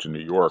course, moved to New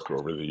York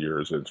over the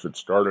years. It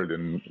started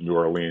in New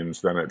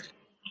Orleans, then it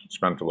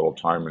spent a little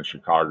time in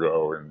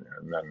Chicago, and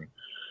then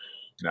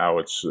now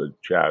it's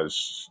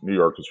jazz. New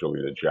York is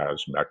really the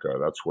jazz mecca.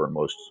 That's where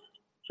most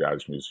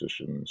jazz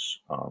musicians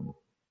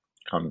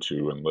come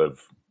to and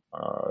live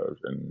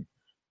in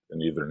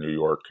either New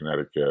York,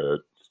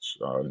 Connecticut,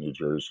 New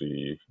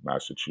Jersey,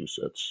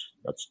 Massachusetts.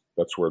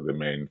 That's where the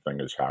main thing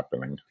is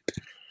happening.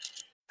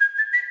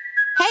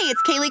 Hey,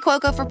 it's Kaylee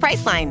Cuoco for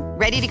Priceline.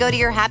 Ready to go to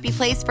your happy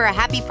place for a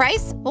happy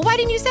price? Well, why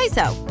didn't you say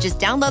so? Just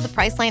download the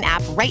Priceline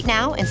app right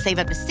now and save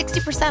up to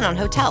 60% on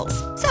hotels.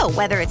 So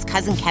whether it's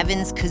Cousin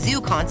Kevin's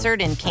Kazoo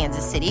Concert in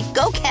Kansas City,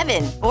 go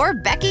Kevin, or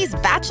Becky's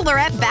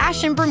Bachelorette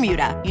Bash in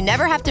Bermuda, you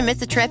never have to miss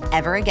a trip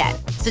ever again.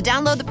 So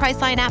download the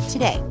Priceline app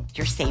today.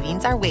 Your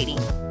savings are waiting.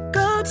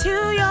 Go to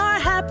your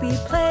happy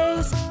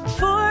place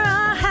for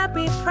a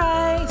happy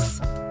price.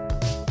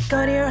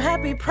 Go to your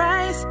happy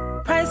price,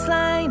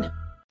 Priceline.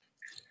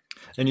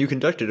 And you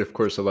conducted, of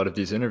course, a lot of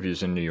these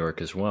interviews in New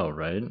York as well,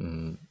 right?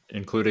 And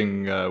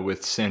including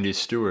with Sandy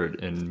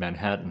Stewart in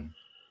Manhattan.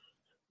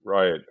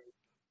 Right.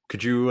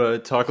 Could you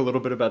talk a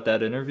little bit about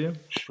that interview?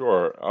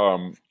 Sure.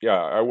 A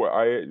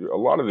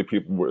lot of the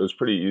people, it was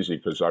pretty easy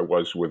because I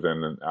was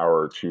within an hour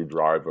or two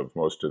drive of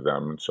most of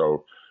them.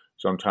 So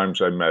sometimes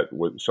I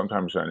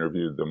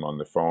interviewed them on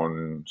the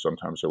phone.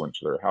 Sometimes I went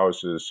to their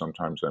houses.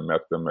 Sometimes I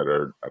met them at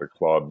a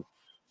club.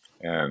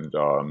 And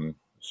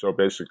so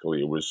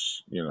basically it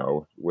was,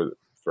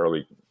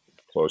 fairly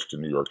close to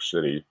New York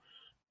City.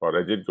 But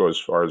I did go as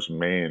far as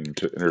Maine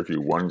to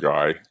interview one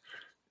guy.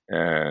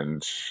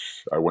 And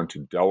I went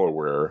to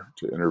Delaware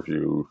to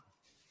interview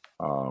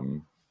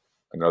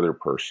another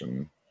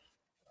person.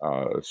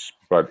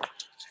 But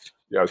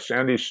yeah,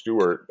 Sandy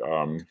Stewart,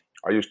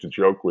 I used to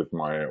joke with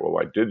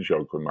I did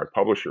joke with my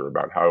publisher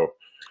about how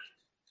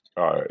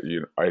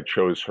I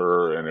chose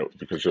her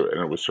because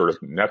it was sort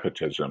of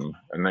nepotism.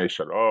 And they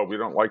said, oh, we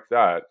don't like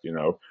that,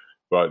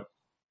 But,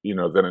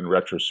 then in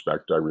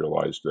retrospect, I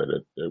realized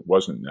that it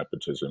wasn't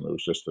nepotism. It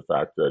was just the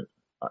fact that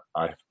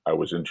I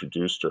was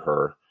introduced to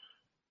her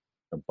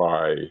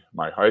by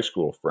my high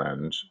school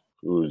friend,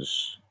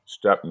 whose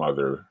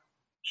stepmother,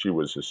 she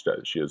is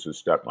his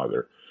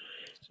stepmother,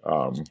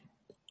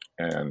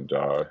 and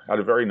had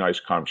a very nice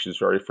She's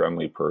a very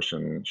friendly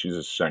person. She's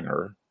a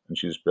singer,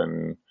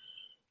 and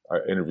I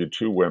interviewed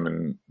two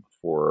women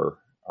for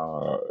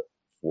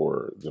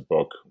the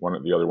book.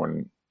 The other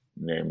one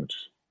named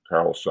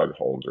Carol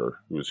Sudholder,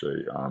 who is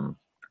a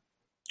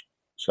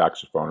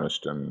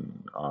saxophonist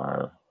and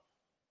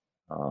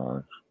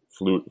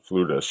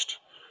flutist.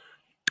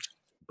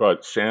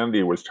 But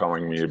Sandy was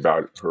telling me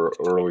about her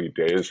early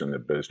days in the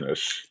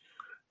business,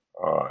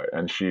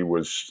 and she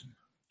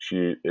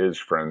is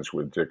friends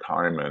with Dick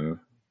Hyman,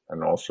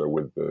 and also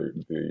with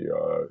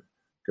the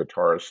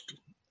guitarist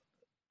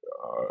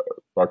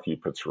Bucky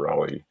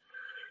Pizzarelli.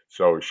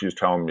 So she's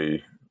telling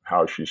me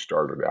how she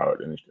started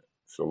out, and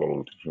it's a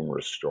little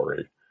humorous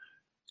story.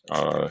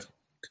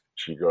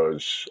 She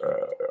goes,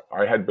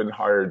 I had been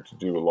hired to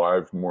do a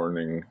live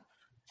morning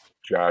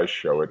jazz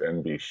show at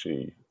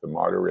NBC. The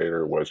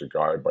moderator was a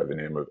guy by the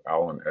name of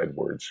Alan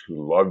Edwards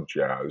who loved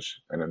jazz.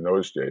 And in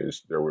those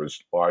days, there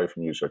was live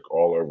music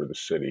all over the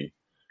city.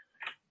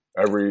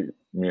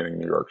 Meaning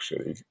New York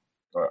City,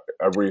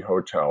 every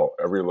hotel,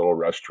 every little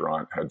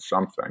restaurant had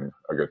something,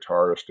 a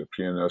guitarist, a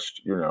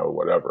pianist,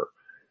 whatever.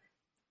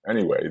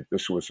 Anyway,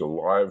 this was a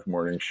live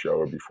morning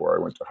show before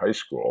I went to high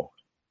school.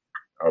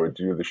 I would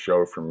do the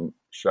show from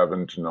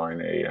 7 to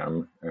 9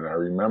 a.m. And I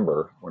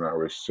remember when I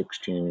was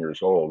 16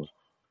 years old,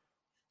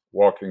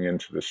 walking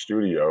into the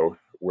studio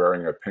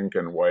wearing a pink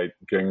and white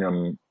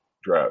gingham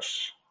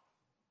dress,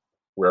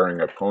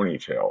 wearing a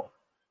ponytail.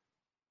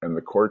 And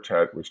the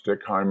quartet was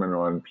Dick Hyman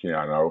on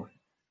piano,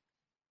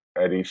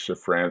 Eddie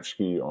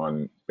Safransky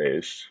on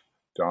bass,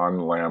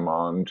 Don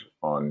Lamond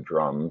on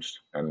drums,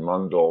 and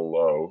Mundell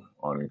Lowe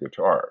on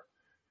guitar.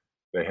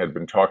 They had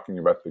been talking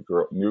about the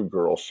new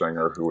girl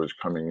singer who was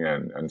coming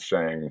in and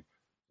saying,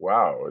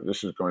 wow,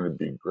 this is going to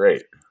be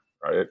great,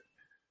 right?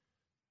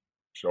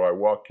 So I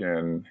walk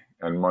in,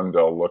 and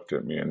Mundell looked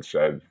at me and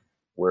said,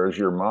 where's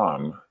your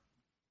mom?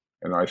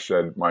 And I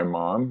said, my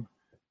mom?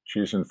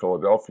 She's in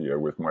Philadelphia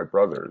with my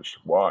brothers.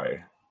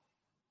 Why?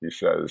 He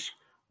says,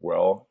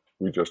 well,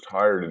 we just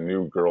hired a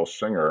new girl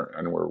singer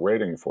and we're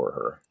waiting for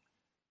her.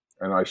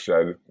 And I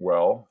said,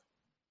 well,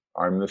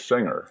 I'm the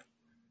singer.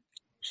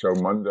 So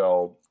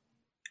Mundell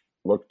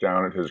looked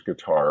down at his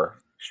guitar,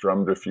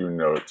 strummed a few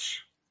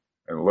notes,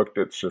 and looked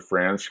at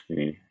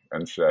Safransky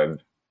and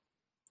said,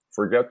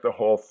 forget the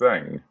whole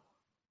thing,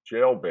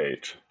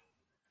 jailbait.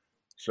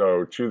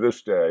 So to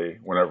this day,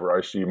 whenever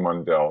I see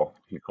Mundell,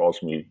 he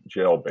calls me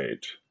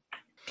jailbait.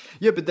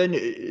 Yeah, but then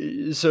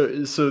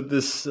so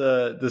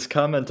this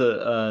comment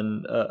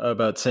on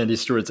about Sandy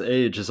Stewart's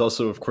age is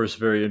also, of course,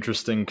 very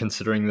interesting,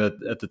 considering that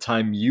at the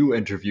time you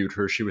interviewed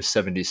her, she was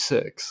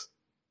 76.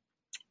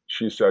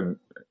 She said,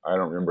 I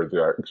don't remember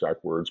the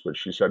exact words, but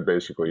she said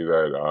basically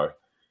that I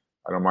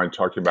don't mind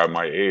talking about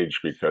my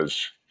age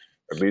because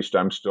at least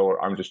I'm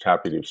just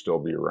happy to still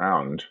be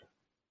around.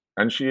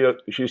 And she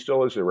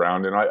still is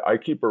around, and I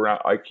keep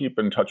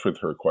in touch with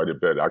her quite a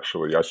bit,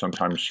 actually.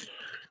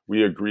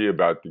 We agree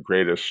about the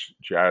greatest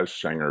jazz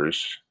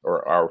singers,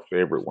 or our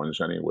favorite ones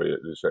anyway.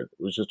 It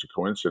was just a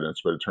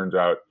coincidence, but it turns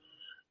out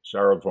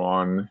Sarah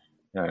Vaughan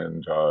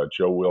and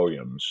Joe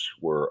Williams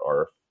were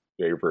our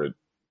favorite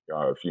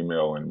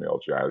female and male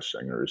jazz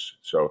singers.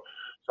 So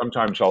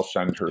sometimes I'll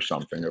send her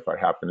something if I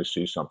happen to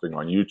see something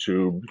on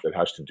YouTube that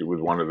has to do with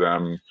one of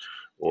them.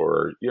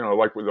 Or,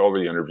 like with all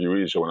the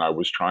interviewees, when I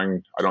was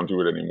trying, I don't do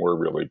it anymore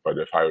really, but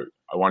if I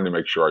wanted to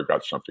make sure I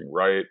got something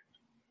right,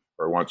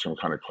 or I want some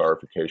kind of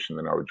clarification,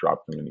 then I would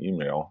drop them an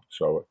email.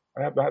 So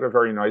I have had a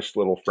very nice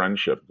little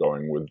friendship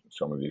going with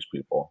some of these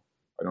people.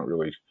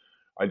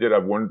 I did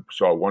have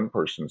saw one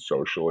person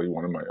socially,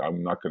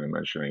 I'm not going to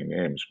mention any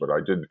names, but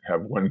I did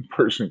have one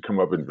person come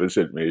up and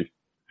visit me,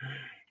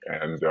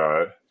 and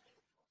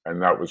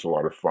that was a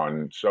lot of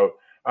fun. So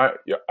I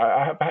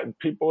have had,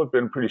 people have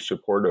been pretty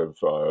supportive,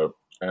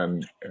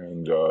 and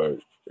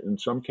in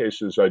some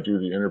cases I do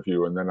the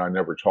interview and then I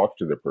never talk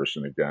to the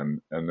person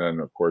again. And then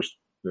of course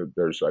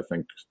there's, I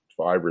think,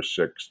 5 or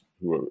 6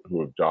 who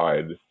have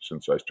died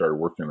since I started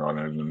working on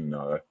it in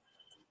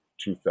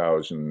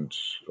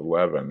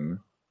 2011.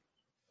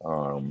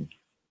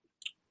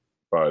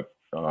 But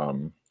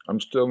I'm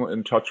still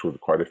in touch with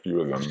quite a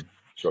few of them.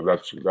 So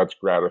that's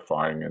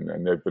gratifying,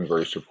 and they've been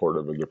very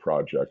supportive of the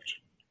project.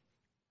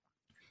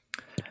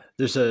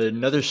 There's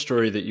another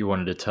story that you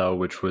wanted to tell,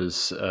 which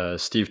was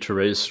Steve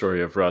Turre's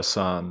story of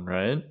Rahsaan,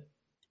 right?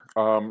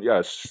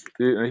 Yes,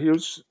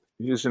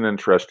 he's an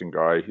interesting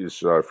guy. He's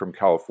from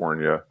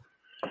California,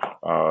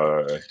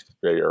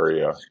 Bay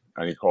Area,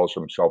 and he calls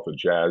himself a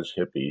jazz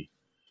hippie.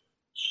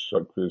 So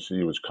because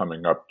he was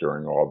coming up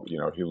during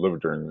he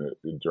lived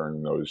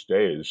during those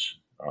days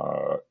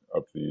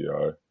of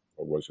the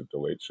what was it, the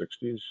late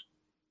 60s?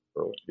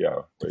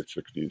 Late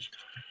 60s.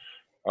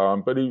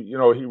 But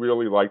he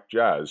really liked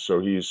jazz,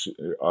 so he's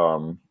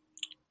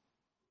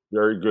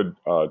very good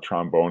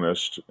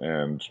trombonist,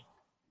 and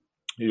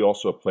he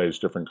also plays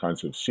different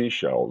kinds of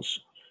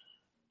seashells.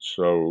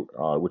 So,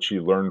 which he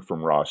learned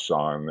from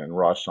Rahsaan, and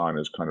Rahsaan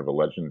is kind of a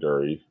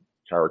legendary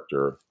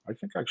character. I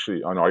think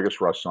actually, I guess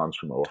Rahsaan's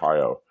from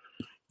Ohio,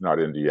 not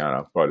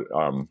Indiana, but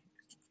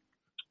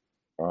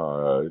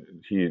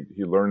he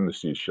learned the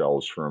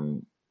seashells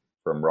from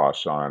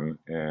Rahsaan,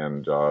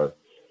 and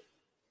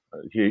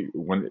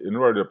in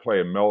order to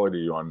play a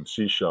melody on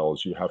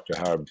seashells, you have to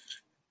have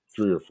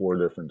 3 or 4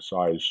 different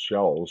sized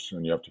shells,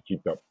 and you have to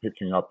keep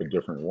picking up a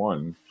different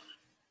one.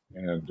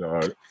 And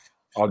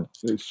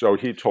so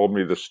he told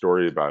me the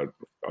story about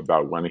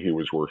when he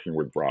was working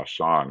with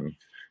Rahsaan,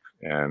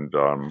 and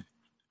can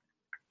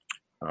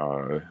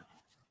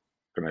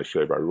I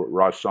say about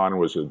Rahsaan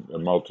was a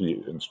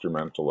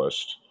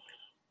multi-instrumentalist,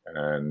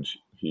 and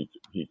he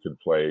could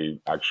play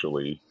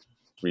actually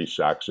 3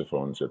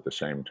 saxophones at the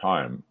same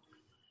time,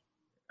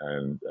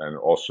 and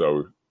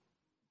also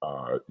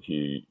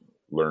he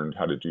learned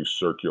how to do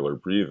circular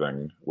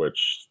breathing,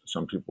 which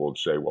some people would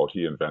say, well,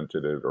 he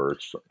invented it or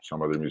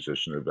some other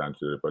musician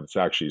invented it, but it's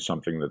actually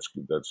something that's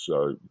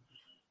people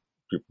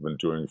have been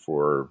doing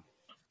for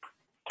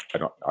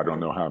I don't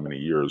know how many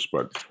years,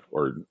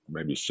 or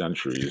maybe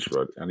centuries.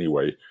 But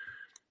anyway,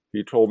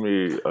 he told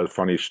me a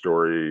funny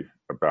story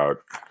about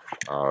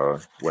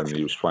when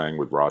he was playing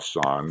with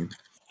Rahsaan.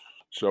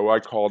 So I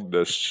called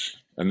this,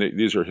 and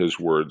these are his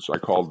words, I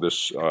called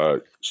this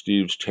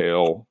Steve's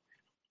Tale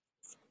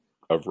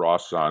of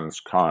Rahsaan's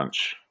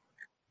conch.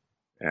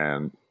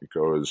 And it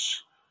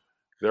goes,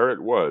 there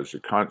it was, a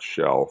conch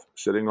shell,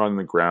 sitting on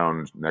the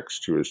ground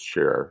next to his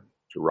chair,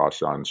 to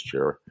Rahsaan's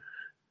chair,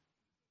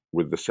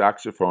 with the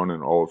saxophone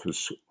and all of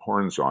his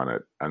horns on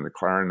it, and the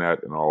clarinet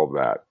and all of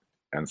that.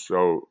 And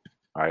so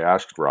I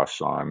asked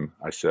Rahsaan,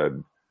 I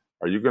said,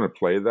 are you going to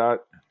play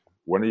that?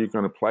 When are you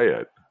going to play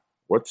it?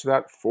 What's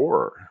that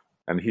for?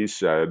 And he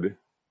said,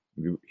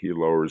 he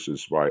lowers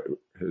his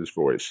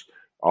voice,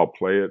 I'll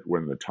play it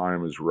when the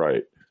time is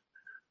right.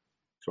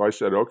 So I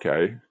said,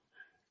 okay.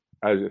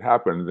 As it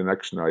happened, the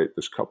next night,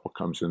 this couple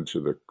comes into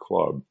the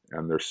club,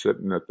 and they're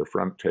sitting at the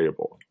front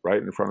table,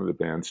 right in front of the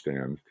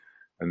bandstand,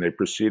 and they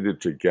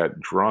proceeded to get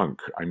drunk.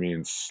 I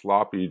mean,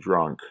 sloppy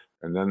drunk.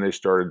 And then they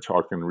started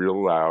talking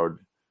real loud,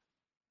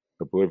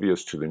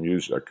 oblivious to the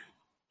music.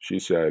 She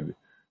said,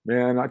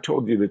 man, I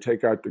told you to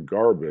take out the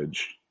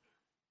garbage.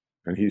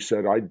 And he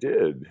said, I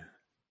did.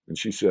 And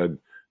she said,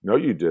 no,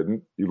 you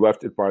didn't. You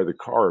left it by the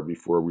car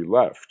before we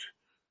left,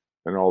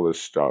 and all this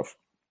stuff.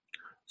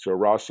 So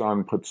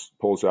Rahsaan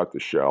pulls out the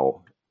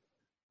shell.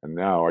 And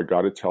now I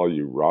got to tell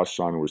you,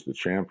 Rahsaan was the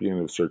champion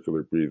of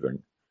circular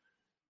breathing.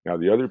 Now,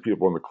 the other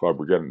people in the club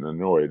were getting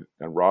annoyed,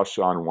 and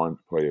Rahsaan wanted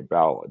to play a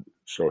ballad.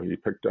 So he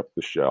picked up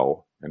the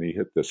shell, and he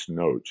hit this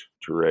note.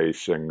 Touré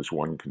sings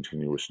one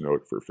continuous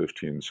note for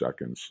 15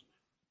 seconds.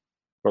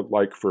 But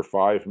like for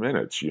 5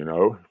 minutes, you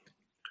know?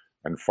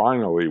 And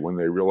finally, when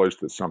they realized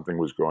that something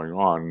was going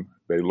on,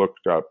 they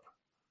looked up,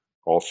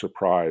 all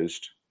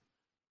surprised,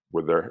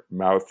 with their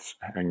mouths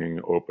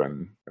hanging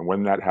open. And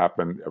when that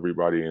happened,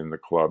 everybody in the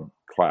club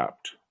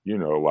clapped. You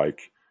know,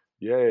 like,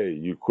 yay,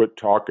 you quit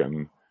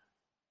talking.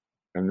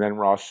 And then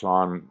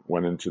Rahsaan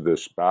went into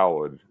this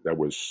ballad that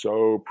was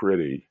so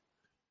pretty.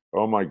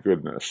 Oh my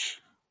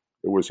goodness.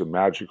 It was a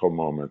magical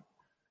moment.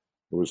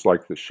 It was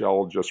like the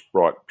shell just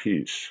brought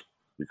peace,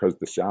 because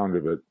the sound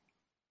of it,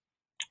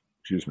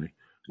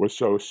 was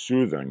so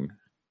soothing.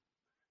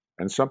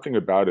 And something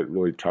about it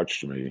really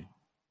touched me.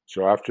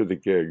 So after the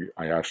gig,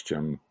 I asked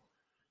him,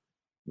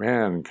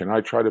 man, can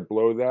I try to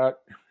blow that?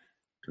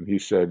 And he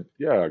said,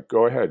 yeah,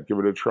 go ahead, give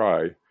it a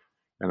try.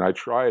 And I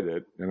tried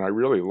it, and I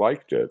really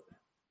liked it.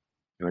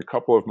 And a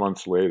couple of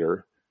months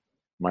later,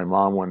 my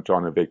mom went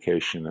on a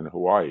vacation in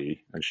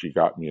Hawaii, and she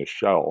got me a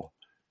shell.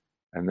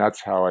 And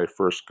that's how I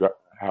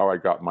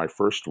got my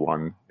first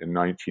one in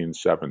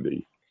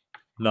 1970.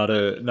 Not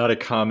a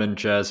common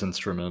jazz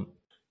instrument.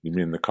 You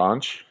mean the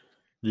conch?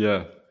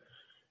 Yeah.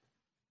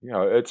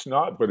 Yeah, it's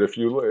not, but if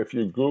you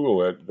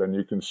Google it, then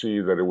you can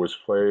see that it was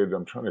played.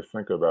 I'm trying to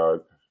think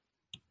about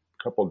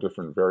a couple of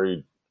different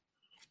a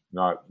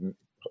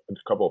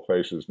couple of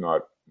places,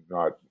 not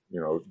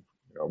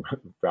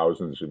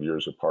thousands of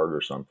years apart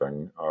or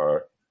something.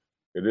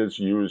 It was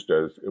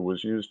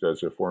used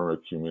as a form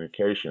of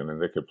communication,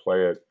 and they could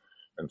play it,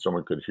 and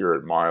someone could hear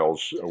it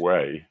miles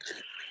away.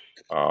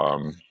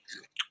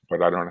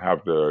 But I don't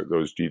have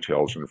those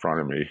details in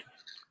front of me.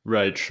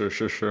 Right, sure.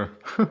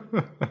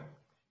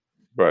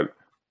 But,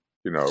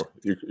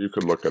 you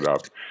could look it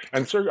up.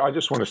 And I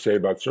just want to say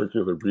about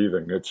circular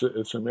breathing,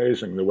 it's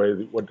amazing the way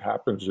that what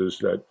happens is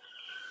that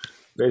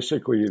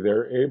basically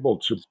they're able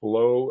to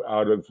blow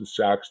out of the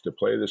sax to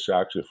play the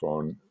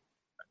saxophone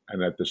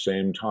and at the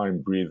same time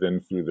breathe in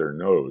through their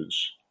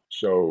nose.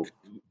 So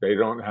they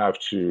don't have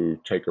to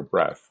take a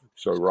breath.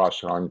 So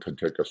Rahsaan could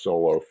take a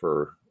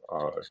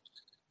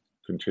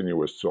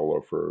continuous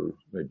solo for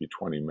maybe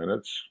 20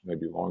 minutes,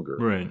 maybe longer.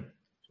 Right.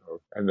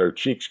 So, and their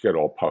cheeks get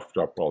all puffed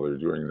up while they're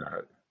doing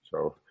that.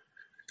 So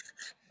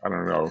I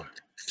don't know.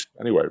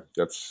 Anyway,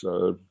 that's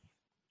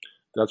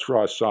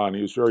Rahsaan.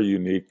 He was very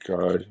unique.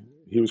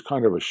 He was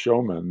kind of a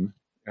showman,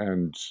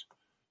 and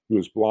he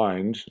was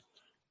blind.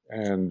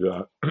 And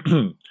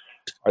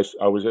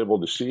I was able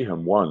to see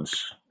him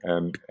once,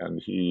 and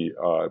he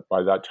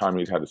by that time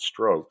he'd had a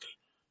stroke,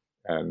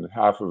 and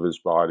half of his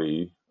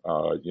body,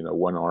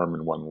 one arm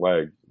and one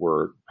leg,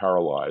 were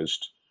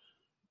paralyzed.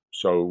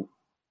 So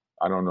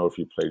I don't know if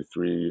he played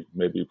 3,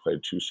 maybe he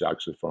played 2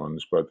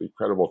 saxophones, but the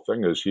incredible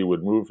thing is he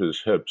would move his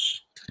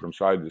hips from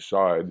side to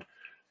side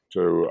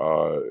to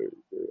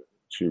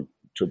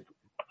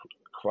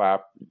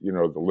clap,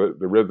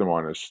 the rhythm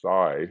on his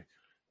thigh,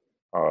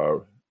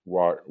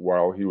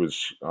 while he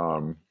was,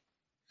 then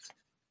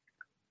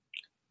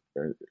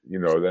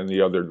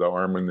the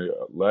arm and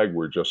the leg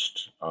were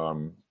just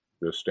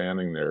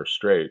standing there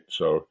straight.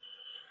 So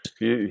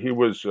he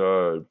was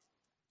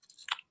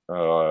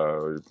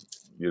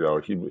He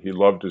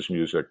loved his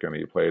music and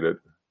he played it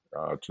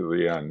to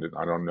the end. And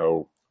I don't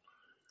know,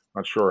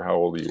 not sure how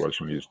old he was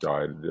when he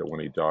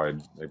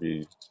died.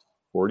 Maybe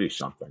 40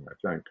 something, I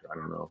think. I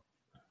don't know.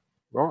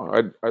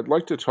 Well, I'd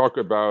like to talk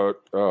about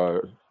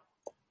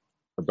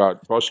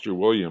Buster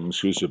Williams,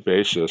 who's a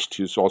bassist.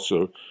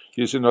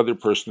 He's another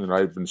person that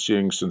I've been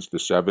seeing since the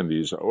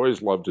 70s. I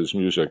always loved his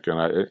music,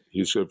 and he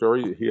has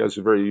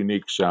a very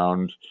unique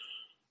sound.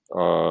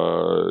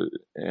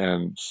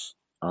 And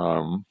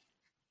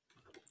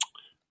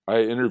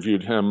I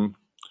interviewed him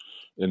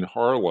in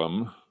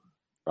Harlem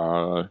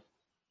at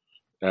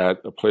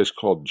a place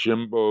called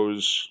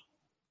Jimbo's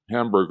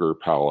Hamburger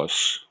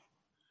Palace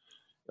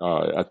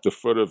at the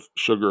foot of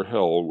Sugar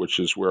Hill, which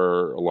is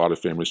where a lot of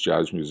famous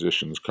jazz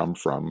musicians come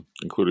from,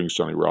 including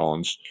Sonny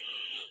Rollins.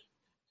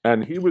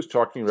 And he was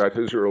talking about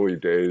his early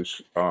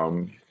days.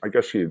 I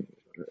guess he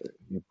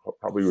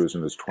probably was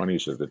in his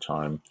 20s at the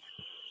time.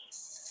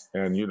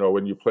 And,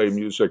 when you play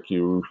music,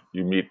 you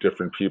meet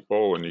different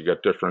people and you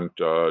get different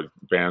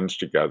bands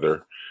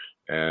together.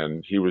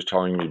 And he was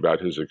telling me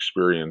about his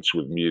experience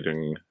with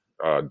meeting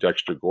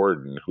Dexter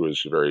Gordon, who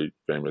is a very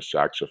famous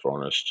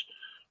saxophonist.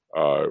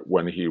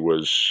 When he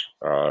was,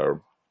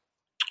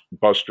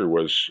 Buster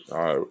was,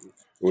 it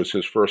was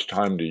his first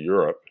time to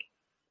Europe.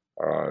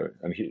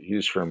 And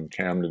he's from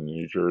Camden,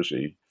 New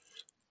Jersey,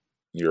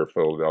 near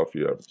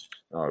Philadelphia.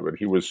 But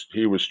he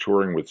was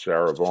touring with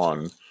Sarah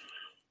Vaughan.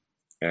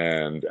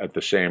 And at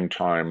the same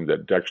time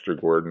that Dexter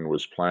Gordon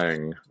was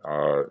playing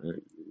at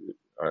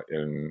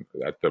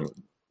the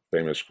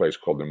famous place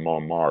called the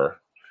Montmartre,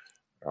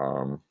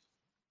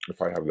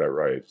 if I have that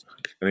right.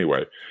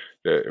 Anyway,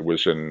 it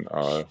was in,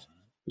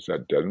 is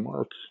that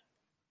Denmark?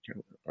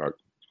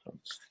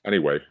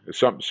 Anyway,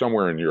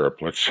 somewhere in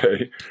Europe, let's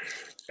say.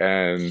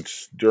 And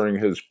during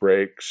his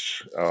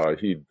breaks,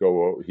 he'd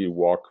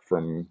walk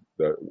from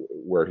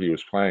where he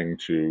was playing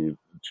to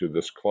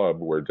this club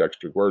where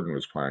Dexter Gordon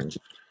was playing.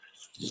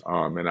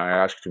 And I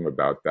asked him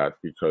about that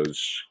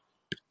because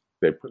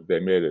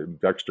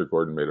Dexter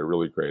Gordon made a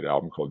really great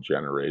album called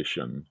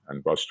Generation,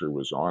 and Buster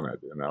was on it.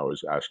 And I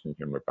was asking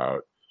him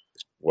about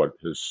what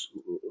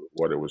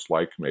it was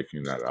like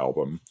making that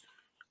album,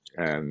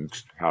 and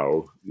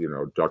how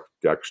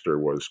Dexter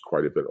was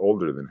quite a bit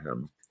older than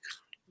him.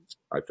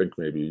 I think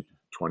maybe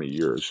 20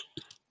 years.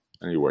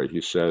 Anyway,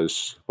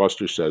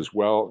 Buster says,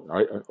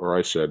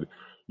 I said,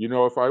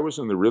 if I was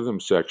in the rhythm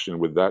section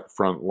with that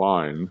front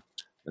line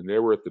and they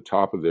were at the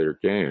top of their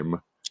game,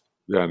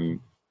 then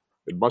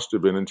it must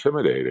have been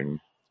intimidating.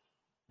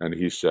 And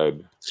he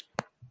said,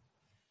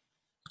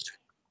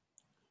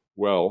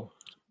 well,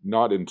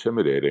 not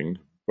intimidating,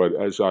 but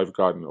as I've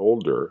gotten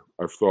older,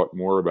 I've thought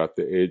more about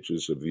the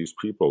ages of these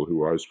people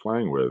who I was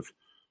playing with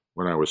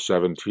when I was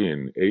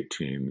 17,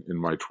 18, in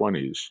my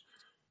 20s.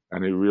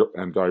 And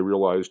I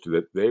realized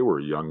that they were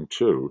young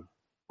too.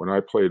 When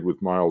I played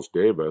with Miles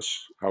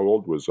Davis, how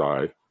old was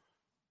I?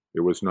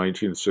 It was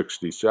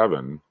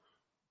 1967.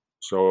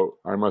 So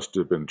I must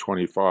have been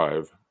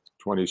 25,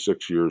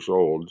 26 years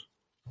old.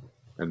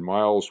 And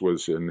Miles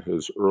was in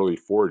his early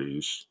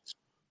 40s.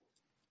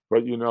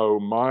 But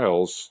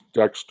Miles,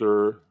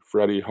 Dexter,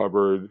 Freddie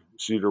Hubbard,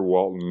 Cedar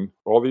Walton,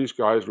 all these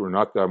guys were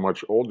not that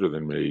much older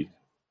than me.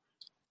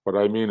 But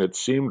I mean, it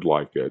seemed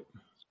like it.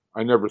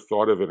 I never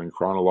thought of it in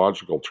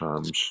chronological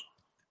terms,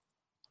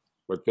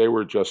 but they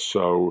were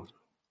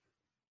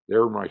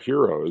my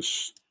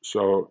heroes.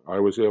 So I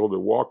was able to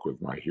walk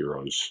with my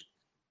heroes.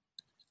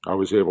 I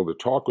was able to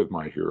talk with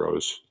my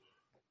heroes.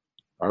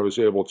 I was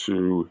able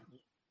to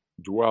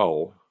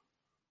dwell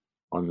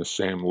on the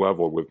same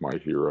level with my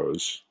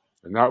heroes.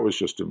 And that was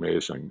just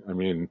amazing. I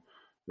mean,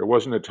 there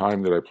wasn't a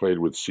time that I played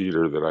with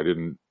Cedar that I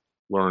didn't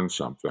learn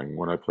something.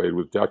 When I played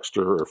with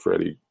Dexter or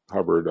Freddie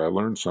Hubbard, I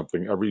learned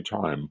something every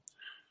time.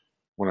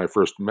 When I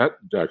first met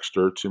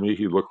Dexter, to me,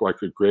 he looked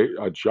like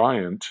a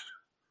giant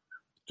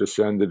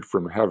descended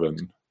from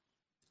heaven.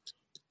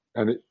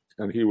 And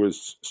he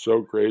was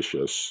so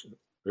gracious.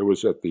 It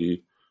was at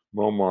the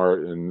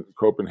Montmartre in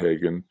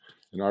Copenhagen,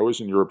 and I was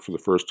in Europe for the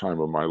first time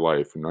of my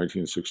life in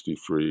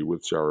 1963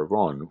 with Sarah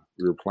Vaughan.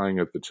 We were playing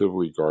at the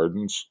Tivoli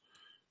Gardens,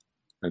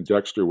 and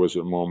Dexter was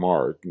at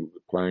Montmartre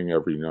playing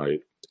every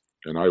night,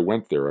 and I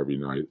went there every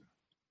night.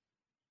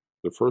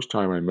 The first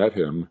time I met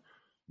him,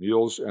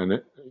 Niels and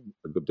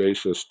the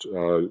bassist,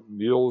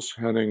 Niels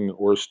Henning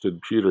Orsted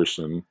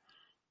Peterson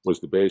was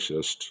the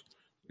bassist,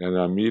 and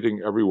I'm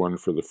meeting everyone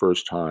for the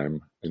first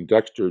time. And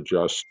Dexter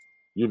just,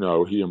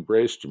 he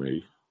embraced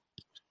me,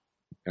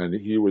 and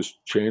he was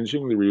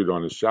changing the reed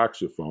on his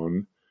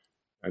saxophone,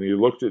 and he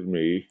looked at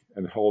me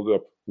and held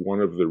up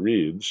one of the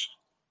reeds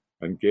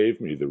and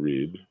gave me the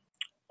reed.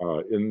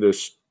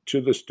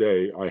 To this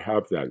day, I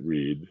have that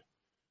reed.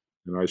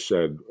 And I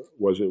said,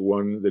 was it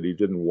one that he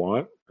didn't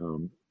want?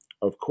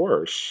 Of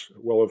course.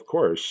 Well, of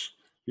course.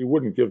 He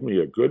wouldn't give me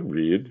a good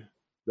reed.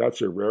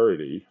 That's a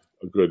rarity,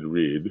 a good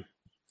reed.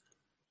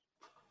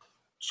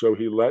 So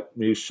he let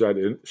me sit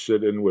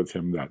in with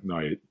him that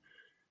night.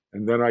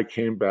 And then I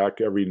came back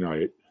every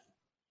night,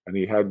 and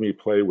he had me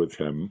play with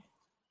him.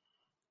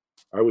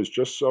 I was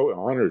just so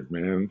honored,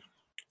 man.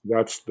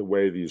 That's the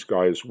way these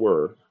guys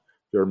were.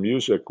 Their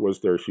music was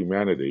their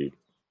humanity,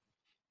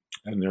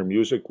 and their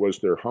music was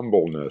their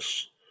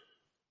humbleness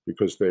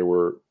because they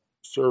were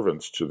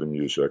servants to the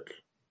music.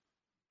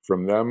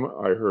 From them,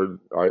 I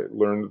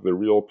learned the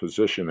real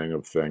positioning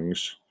of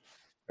things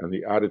and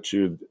the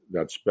attitude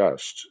that's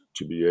best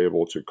to be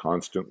able to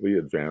constantly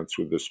advance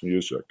with this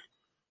music.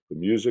 The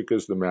music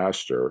is the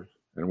master,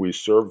 and we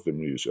serve the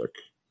music.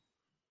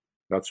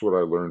 That's what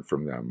I learned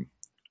from them.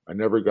 I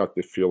never got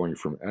the feeling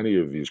from any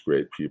of these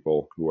great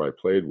people who I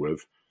played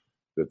with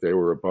that they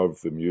were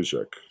above the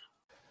music.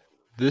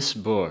 This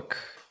book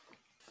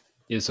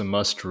is a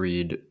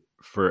must-read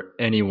for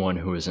anyone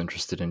who is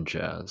interested in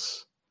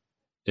jazz.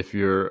 If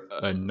you're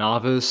a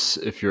novice,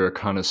 if you're a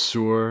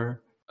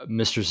connoisseur,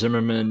 Mr.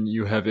 Zimmerman,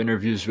 you have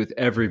interviews with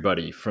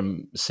everybody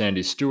from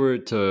Sandy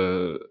Stewart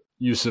to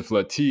Yusef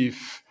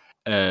Lateef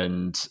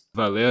and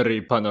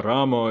Valery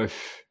Panoramov.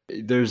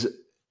 There's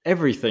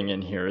everything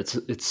in here.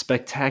 It's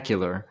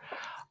spectacular.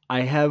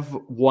 I have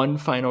one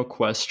final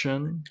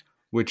question,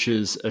 which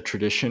is a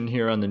tradition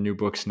here on the New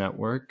Books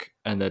Network,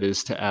 and that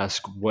is to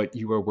ask what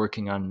you are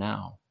working on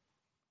now.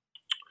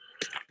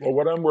 Well,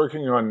 what I'm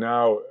working on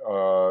now,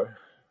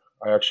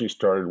 I actually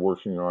started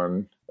working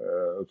on,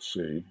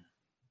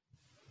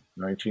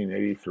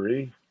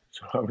 1983.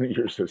 So how many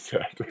years is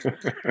that?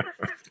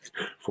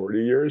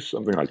 40 years,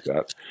 something like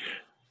that.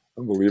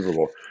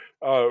 Unbelievable.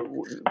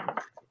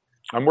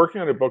 I'm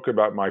working on a book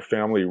about my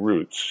family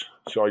roots.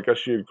 So I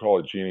guess you'd call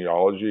it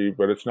genealogy,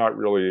 but it's not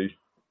really,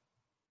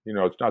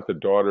 it's not the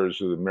Daughters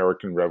of the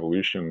American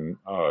Revolution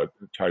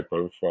type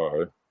of,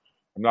 I'm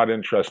not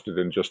interested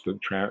in just the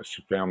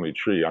family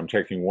tree. I'm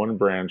taking one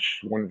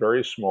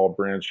very small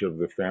branch of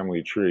the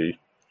family tree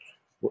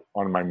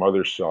on my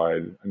mother's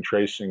side and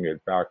tracing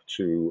it back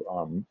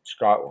to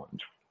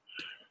Scotland.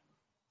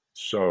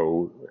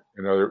 So,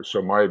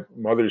 so my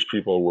mother's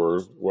people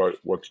were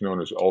what's known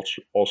as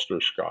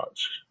Ulster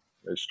Scots.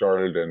 They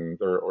started their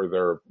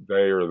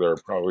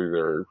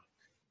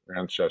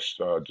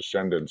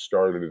descendants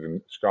started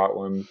in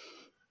Scotland,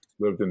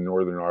 lived in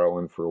Northern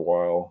Ireland for a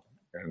while,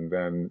 and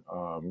then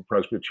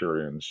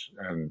Presbyterians,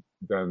 and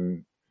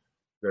then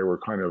they were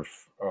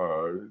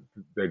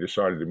they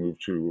decided to move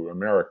to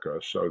America.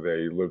 So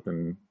they lived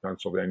in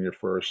Pennsylvania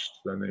first,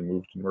 then they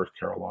moved to North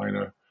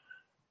Carolina.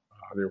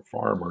 They were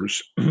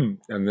farmers,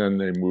 and then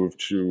they moved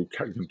to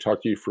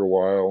Kentucky for a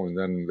while, and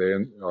then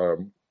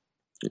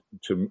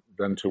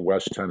to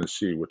West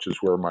Tennessee, which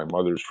is where my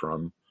mother's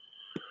from.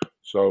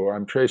 So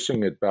I'm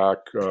tracing it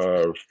back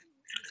to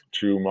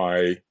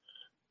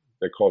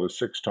they call it a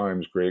 6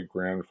 times great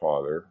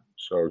grandfather.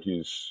 So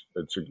he's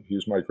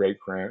my great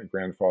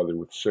grandfather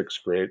with 6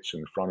 greats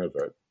in front of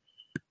it,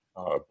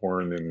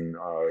 born in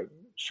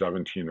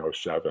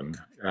 1707.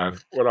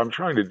 And what I'm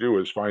trying to do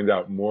is find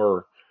out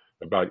more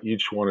about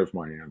each one of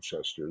my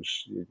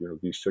ancestors,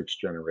 these 6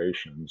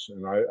 generations.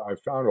 And I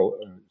found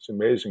it's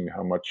amazing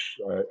how much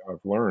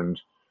I've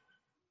learned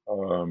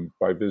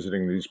by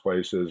visiting these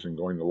places and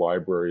going to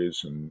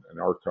libraries and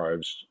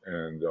archives.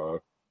 And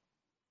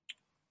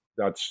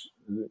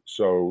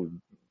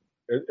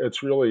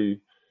it's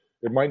really,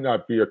 it might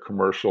not be a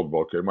commercial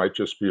book. It might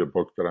just be a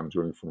book that I'm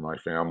doing for my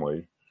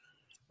family.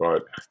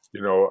 But,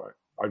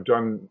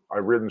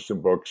 I've written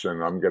some books,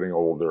 and I'm getting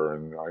older,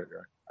 and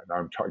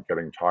I'm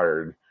getting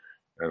tired.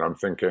 And I'm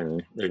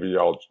thinking maybe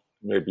I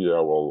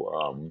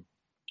will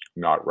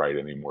not write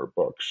any more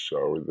books.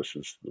 So this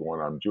is the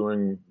one I'm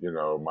doing.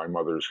 My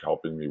mother's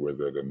helping me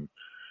with it, and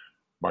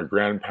my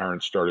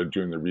grandparents started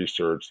doing the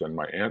research. Then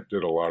my aunt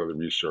did a lot of the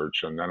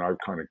research, and then I've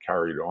kind of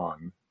carried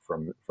on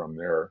from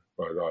there.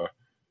 But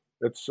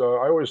it's I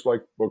always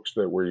like books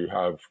that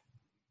have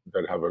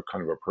a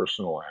kind of a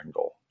personal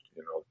angle.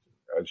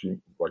 As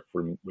you like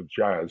with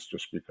jazz,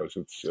 just because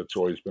it's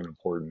always been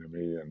important to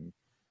me, and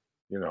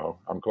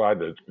I'm glad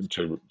to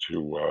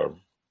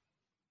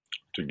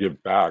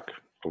give back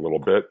a little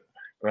bit.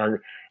 And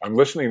I'm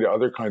listening to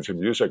other kinds of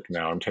music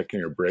now. I'm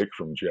taking a break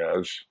from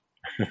jazz.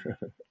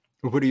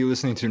 What are you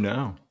listening to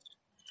now?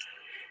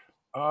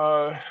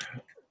 Well,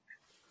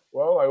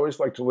 I always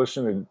like to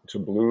listen to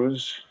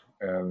blues,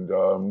 and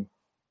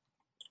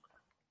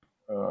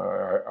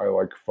I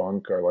like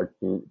funk. I like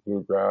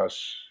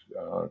bluegrass.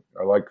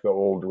 I like the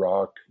old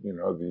rock.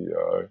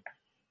 The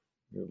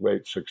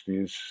late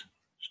 '60s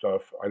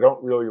stuff. I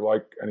don't really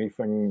like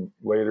anything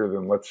later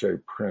than, let's say,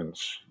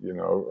 Prince,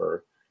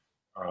 or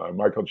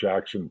Michael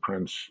Jackson,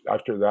 Prince.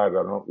 After that,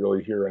 I don't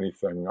really hear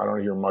anything. I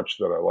don't hear much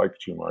that I like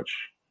too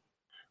much.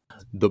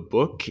 The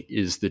book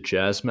is The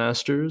Jazz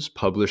Masters,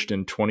 published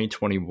in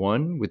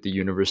 2021 with the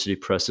University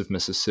Press of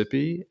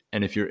Mississippi.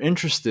 And if you're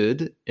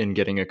interested in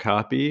getting a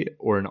copy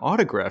or an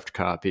autographed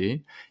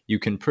copy, you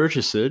can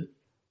purchase it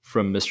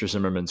from Mr.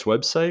 Zimmerman's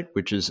website,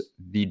 which is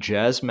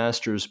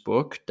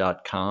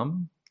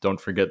thejazzmastersbook.com.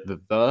 Don't forget the.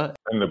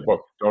 And the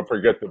book. Don't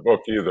forget the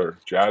book either.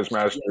 Jazz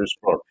Masters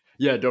book.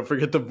 Yeah, don't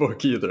forget the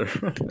book either.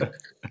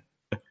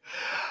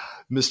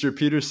 Mr.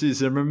 Peter C.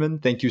 Zimmerman,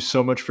 thank you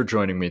so much for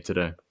joining me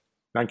today.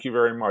 Thank you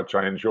very much.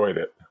 I enjoyed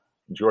it.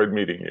 Enjoyed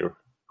meeting you,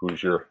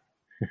 Hoosier.